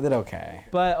right. I did okay.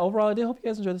 But overall, I do hope you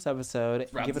guys enjoyed this episode.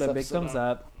 Wrap Give it this a big episode thumbs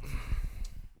up.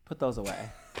 Put those away.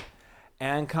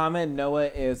 And comment Noah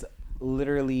is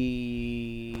literally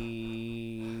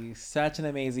such an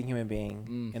amazing human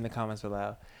being in the comments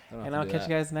below. And I'll catch you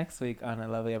guys next week on a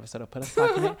lovely episode of Put Us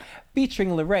Talking It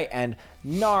featuring Lorraine and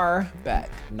Nar Beck.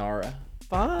 Nara.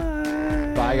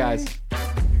 Bye. Bye, guys.